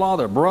sister-in-law,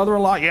 their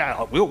brother-in-law.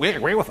 Yeah, we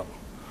agree with them.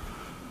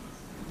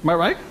 Am I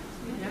right?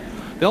 Yeah.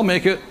 They'll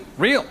make it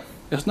real.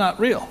 It's not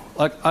real.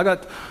 Like, I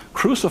got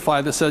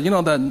crucified that said,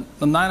 that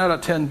the 9 out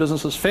of 10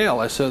 businesses fail.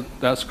 I said,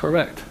 that's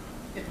correct.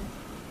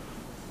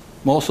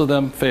 Most of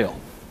them fail,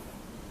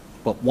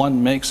 but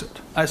one makes it.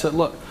 I said,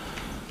 look,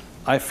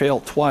 I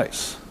failed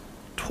twice.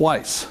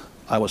 Twice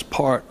I was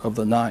part of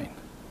the 9,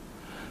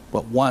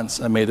 but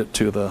once I made it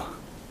to the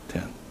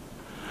 10.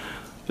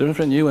 The difference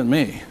between you and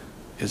me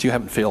is you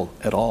haven't failed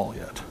at all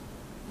yet.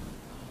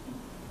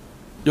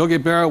 Yogi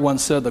Berra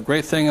once said the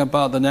great thing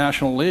about the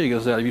National League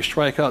is that if you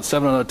strike out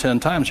 7 out of 10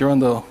 times, you're in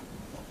the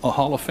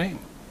Hall of Fame.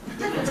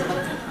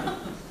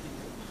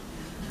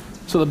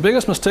 So the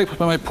biggest mistake was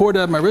my poor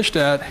dad, my rich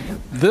dad,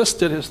 this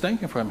did his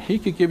thinking for him. He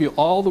could give you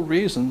all the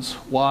reasons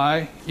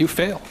why you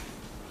failed.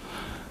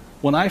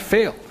 When I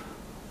failed,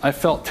 I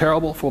felt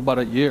terrible for about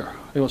a year.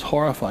 It was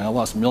horrifying. I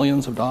lost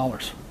millions of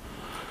dollars.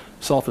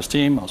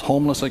 Self-esteem, I was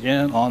homeless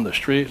again, on the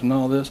street and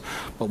all this.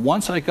 But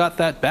once I got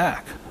that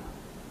back,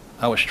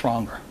 I was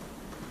stronger.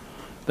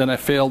 Then I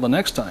failed the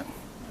next time.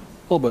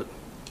 Well, but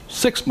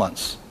 6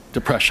 months,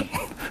 depression.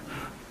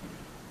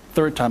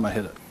 Third time I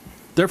hit it.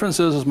 Difference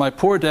is my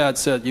poor dad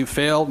said, you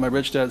failed. My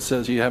rich dad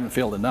says, you haven't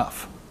failed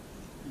enough.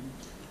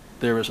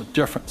 There is a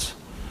difference.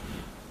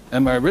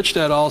 And my rich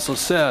dad also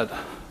said,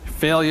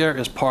 failure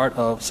is part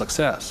of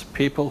success.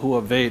 People who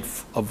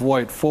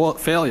avoid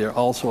failure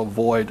also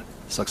avoid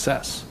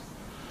success.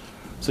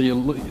 So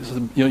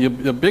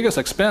your biggest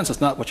expense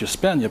is not what you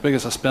spend. Your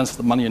biggest expense is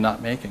the money you're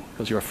not making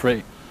because you're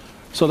afraid.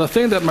 So the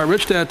thing that my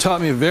rich dad taught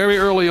me very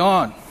early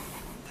on,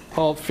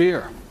 called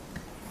fear.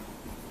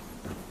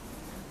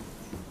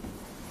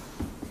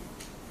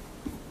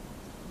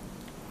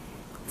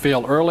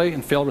 Fail early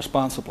and fail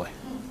responsibly.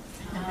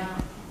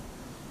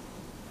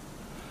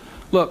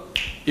 Look,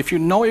 if you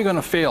know you're going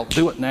to fail,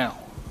 do it now.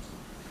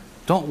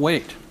 Don't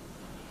wait.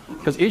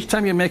 Because each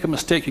time you make a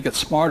mistake, you get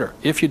smarter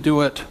if you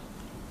do it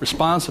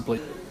responsibly.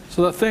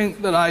 So the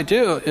thing that I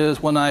do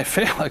is when I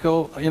fail, I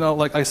go,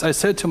 like I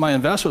said to my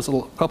investors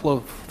a couple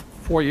of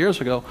 4 years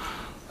ago,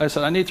 I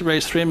said, I need to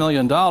raise $3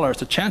 million.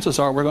 The chances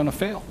are we're going to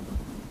fail.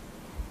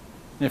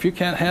 And if you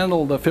can't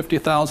handle the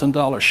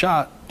 $50,000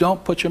 shot,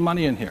 don't put your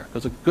money in here.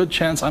 There's a good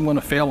chance I'm going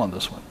to fail on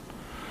this one.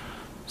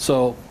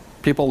 So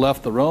people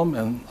left the room,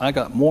 and I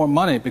got more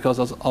money because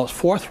I was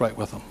forthright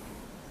with them.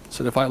 I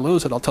said, if I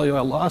lose it, I'll tell you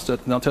I lost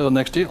it, and I'll tell you the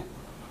next deal.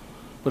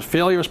 But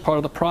failure is part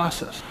of the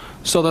process.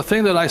 So the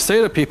thing that I say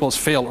to people is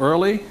fail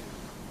early,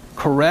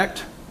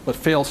 correct, but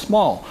fail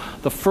small.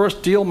 The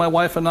first deal my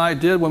wife and I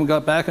did when we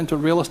got back into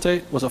real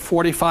estate was a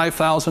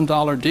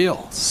 $45,000 deal,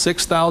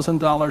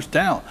 $6,000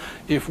 down.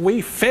 If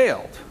we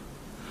failed,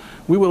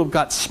 we would have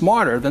got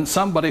smarter than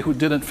somebody who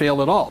didn't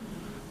fail at all.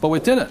 But we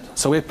didn't.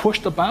 So we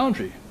pushed the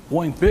boundary,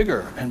 going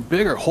bigger and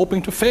bigger,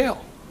 hoping to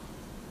fail.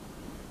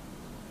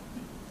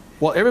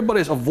 Well,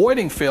 everybody's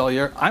avoiding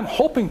failure. I'm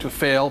hoping to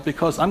fail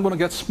because I'm going to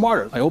get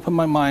smarter. I open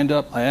my mind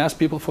up. I ask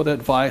people for their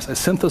advice. I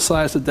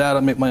synthesize the data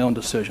and make my own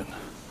decision.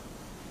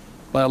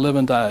 But I live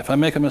and die. If I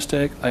make a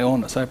mistake, I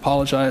own it. So I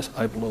apologize.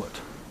 I blew it.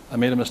 I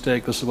made a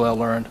mistake. This is what I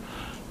learned.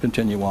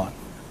 Continue on.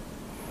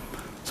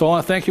 So I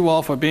want to thank you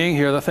all for being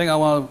here. The thing I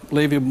want to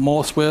leave you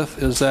most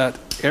with is that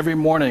every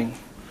morning,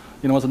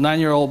 as a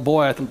 9-year-old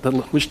boy, I thought,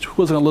 who was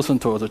going to listen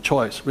to? It was a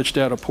choice, rich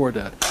dad or poor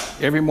dad.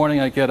 Every morning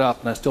I get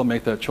up and I still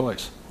make that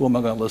choice. Who am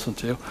I going to listen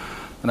to?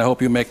 And I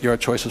hope you make your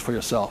choices for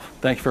yourself.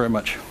 Thank you very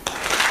much.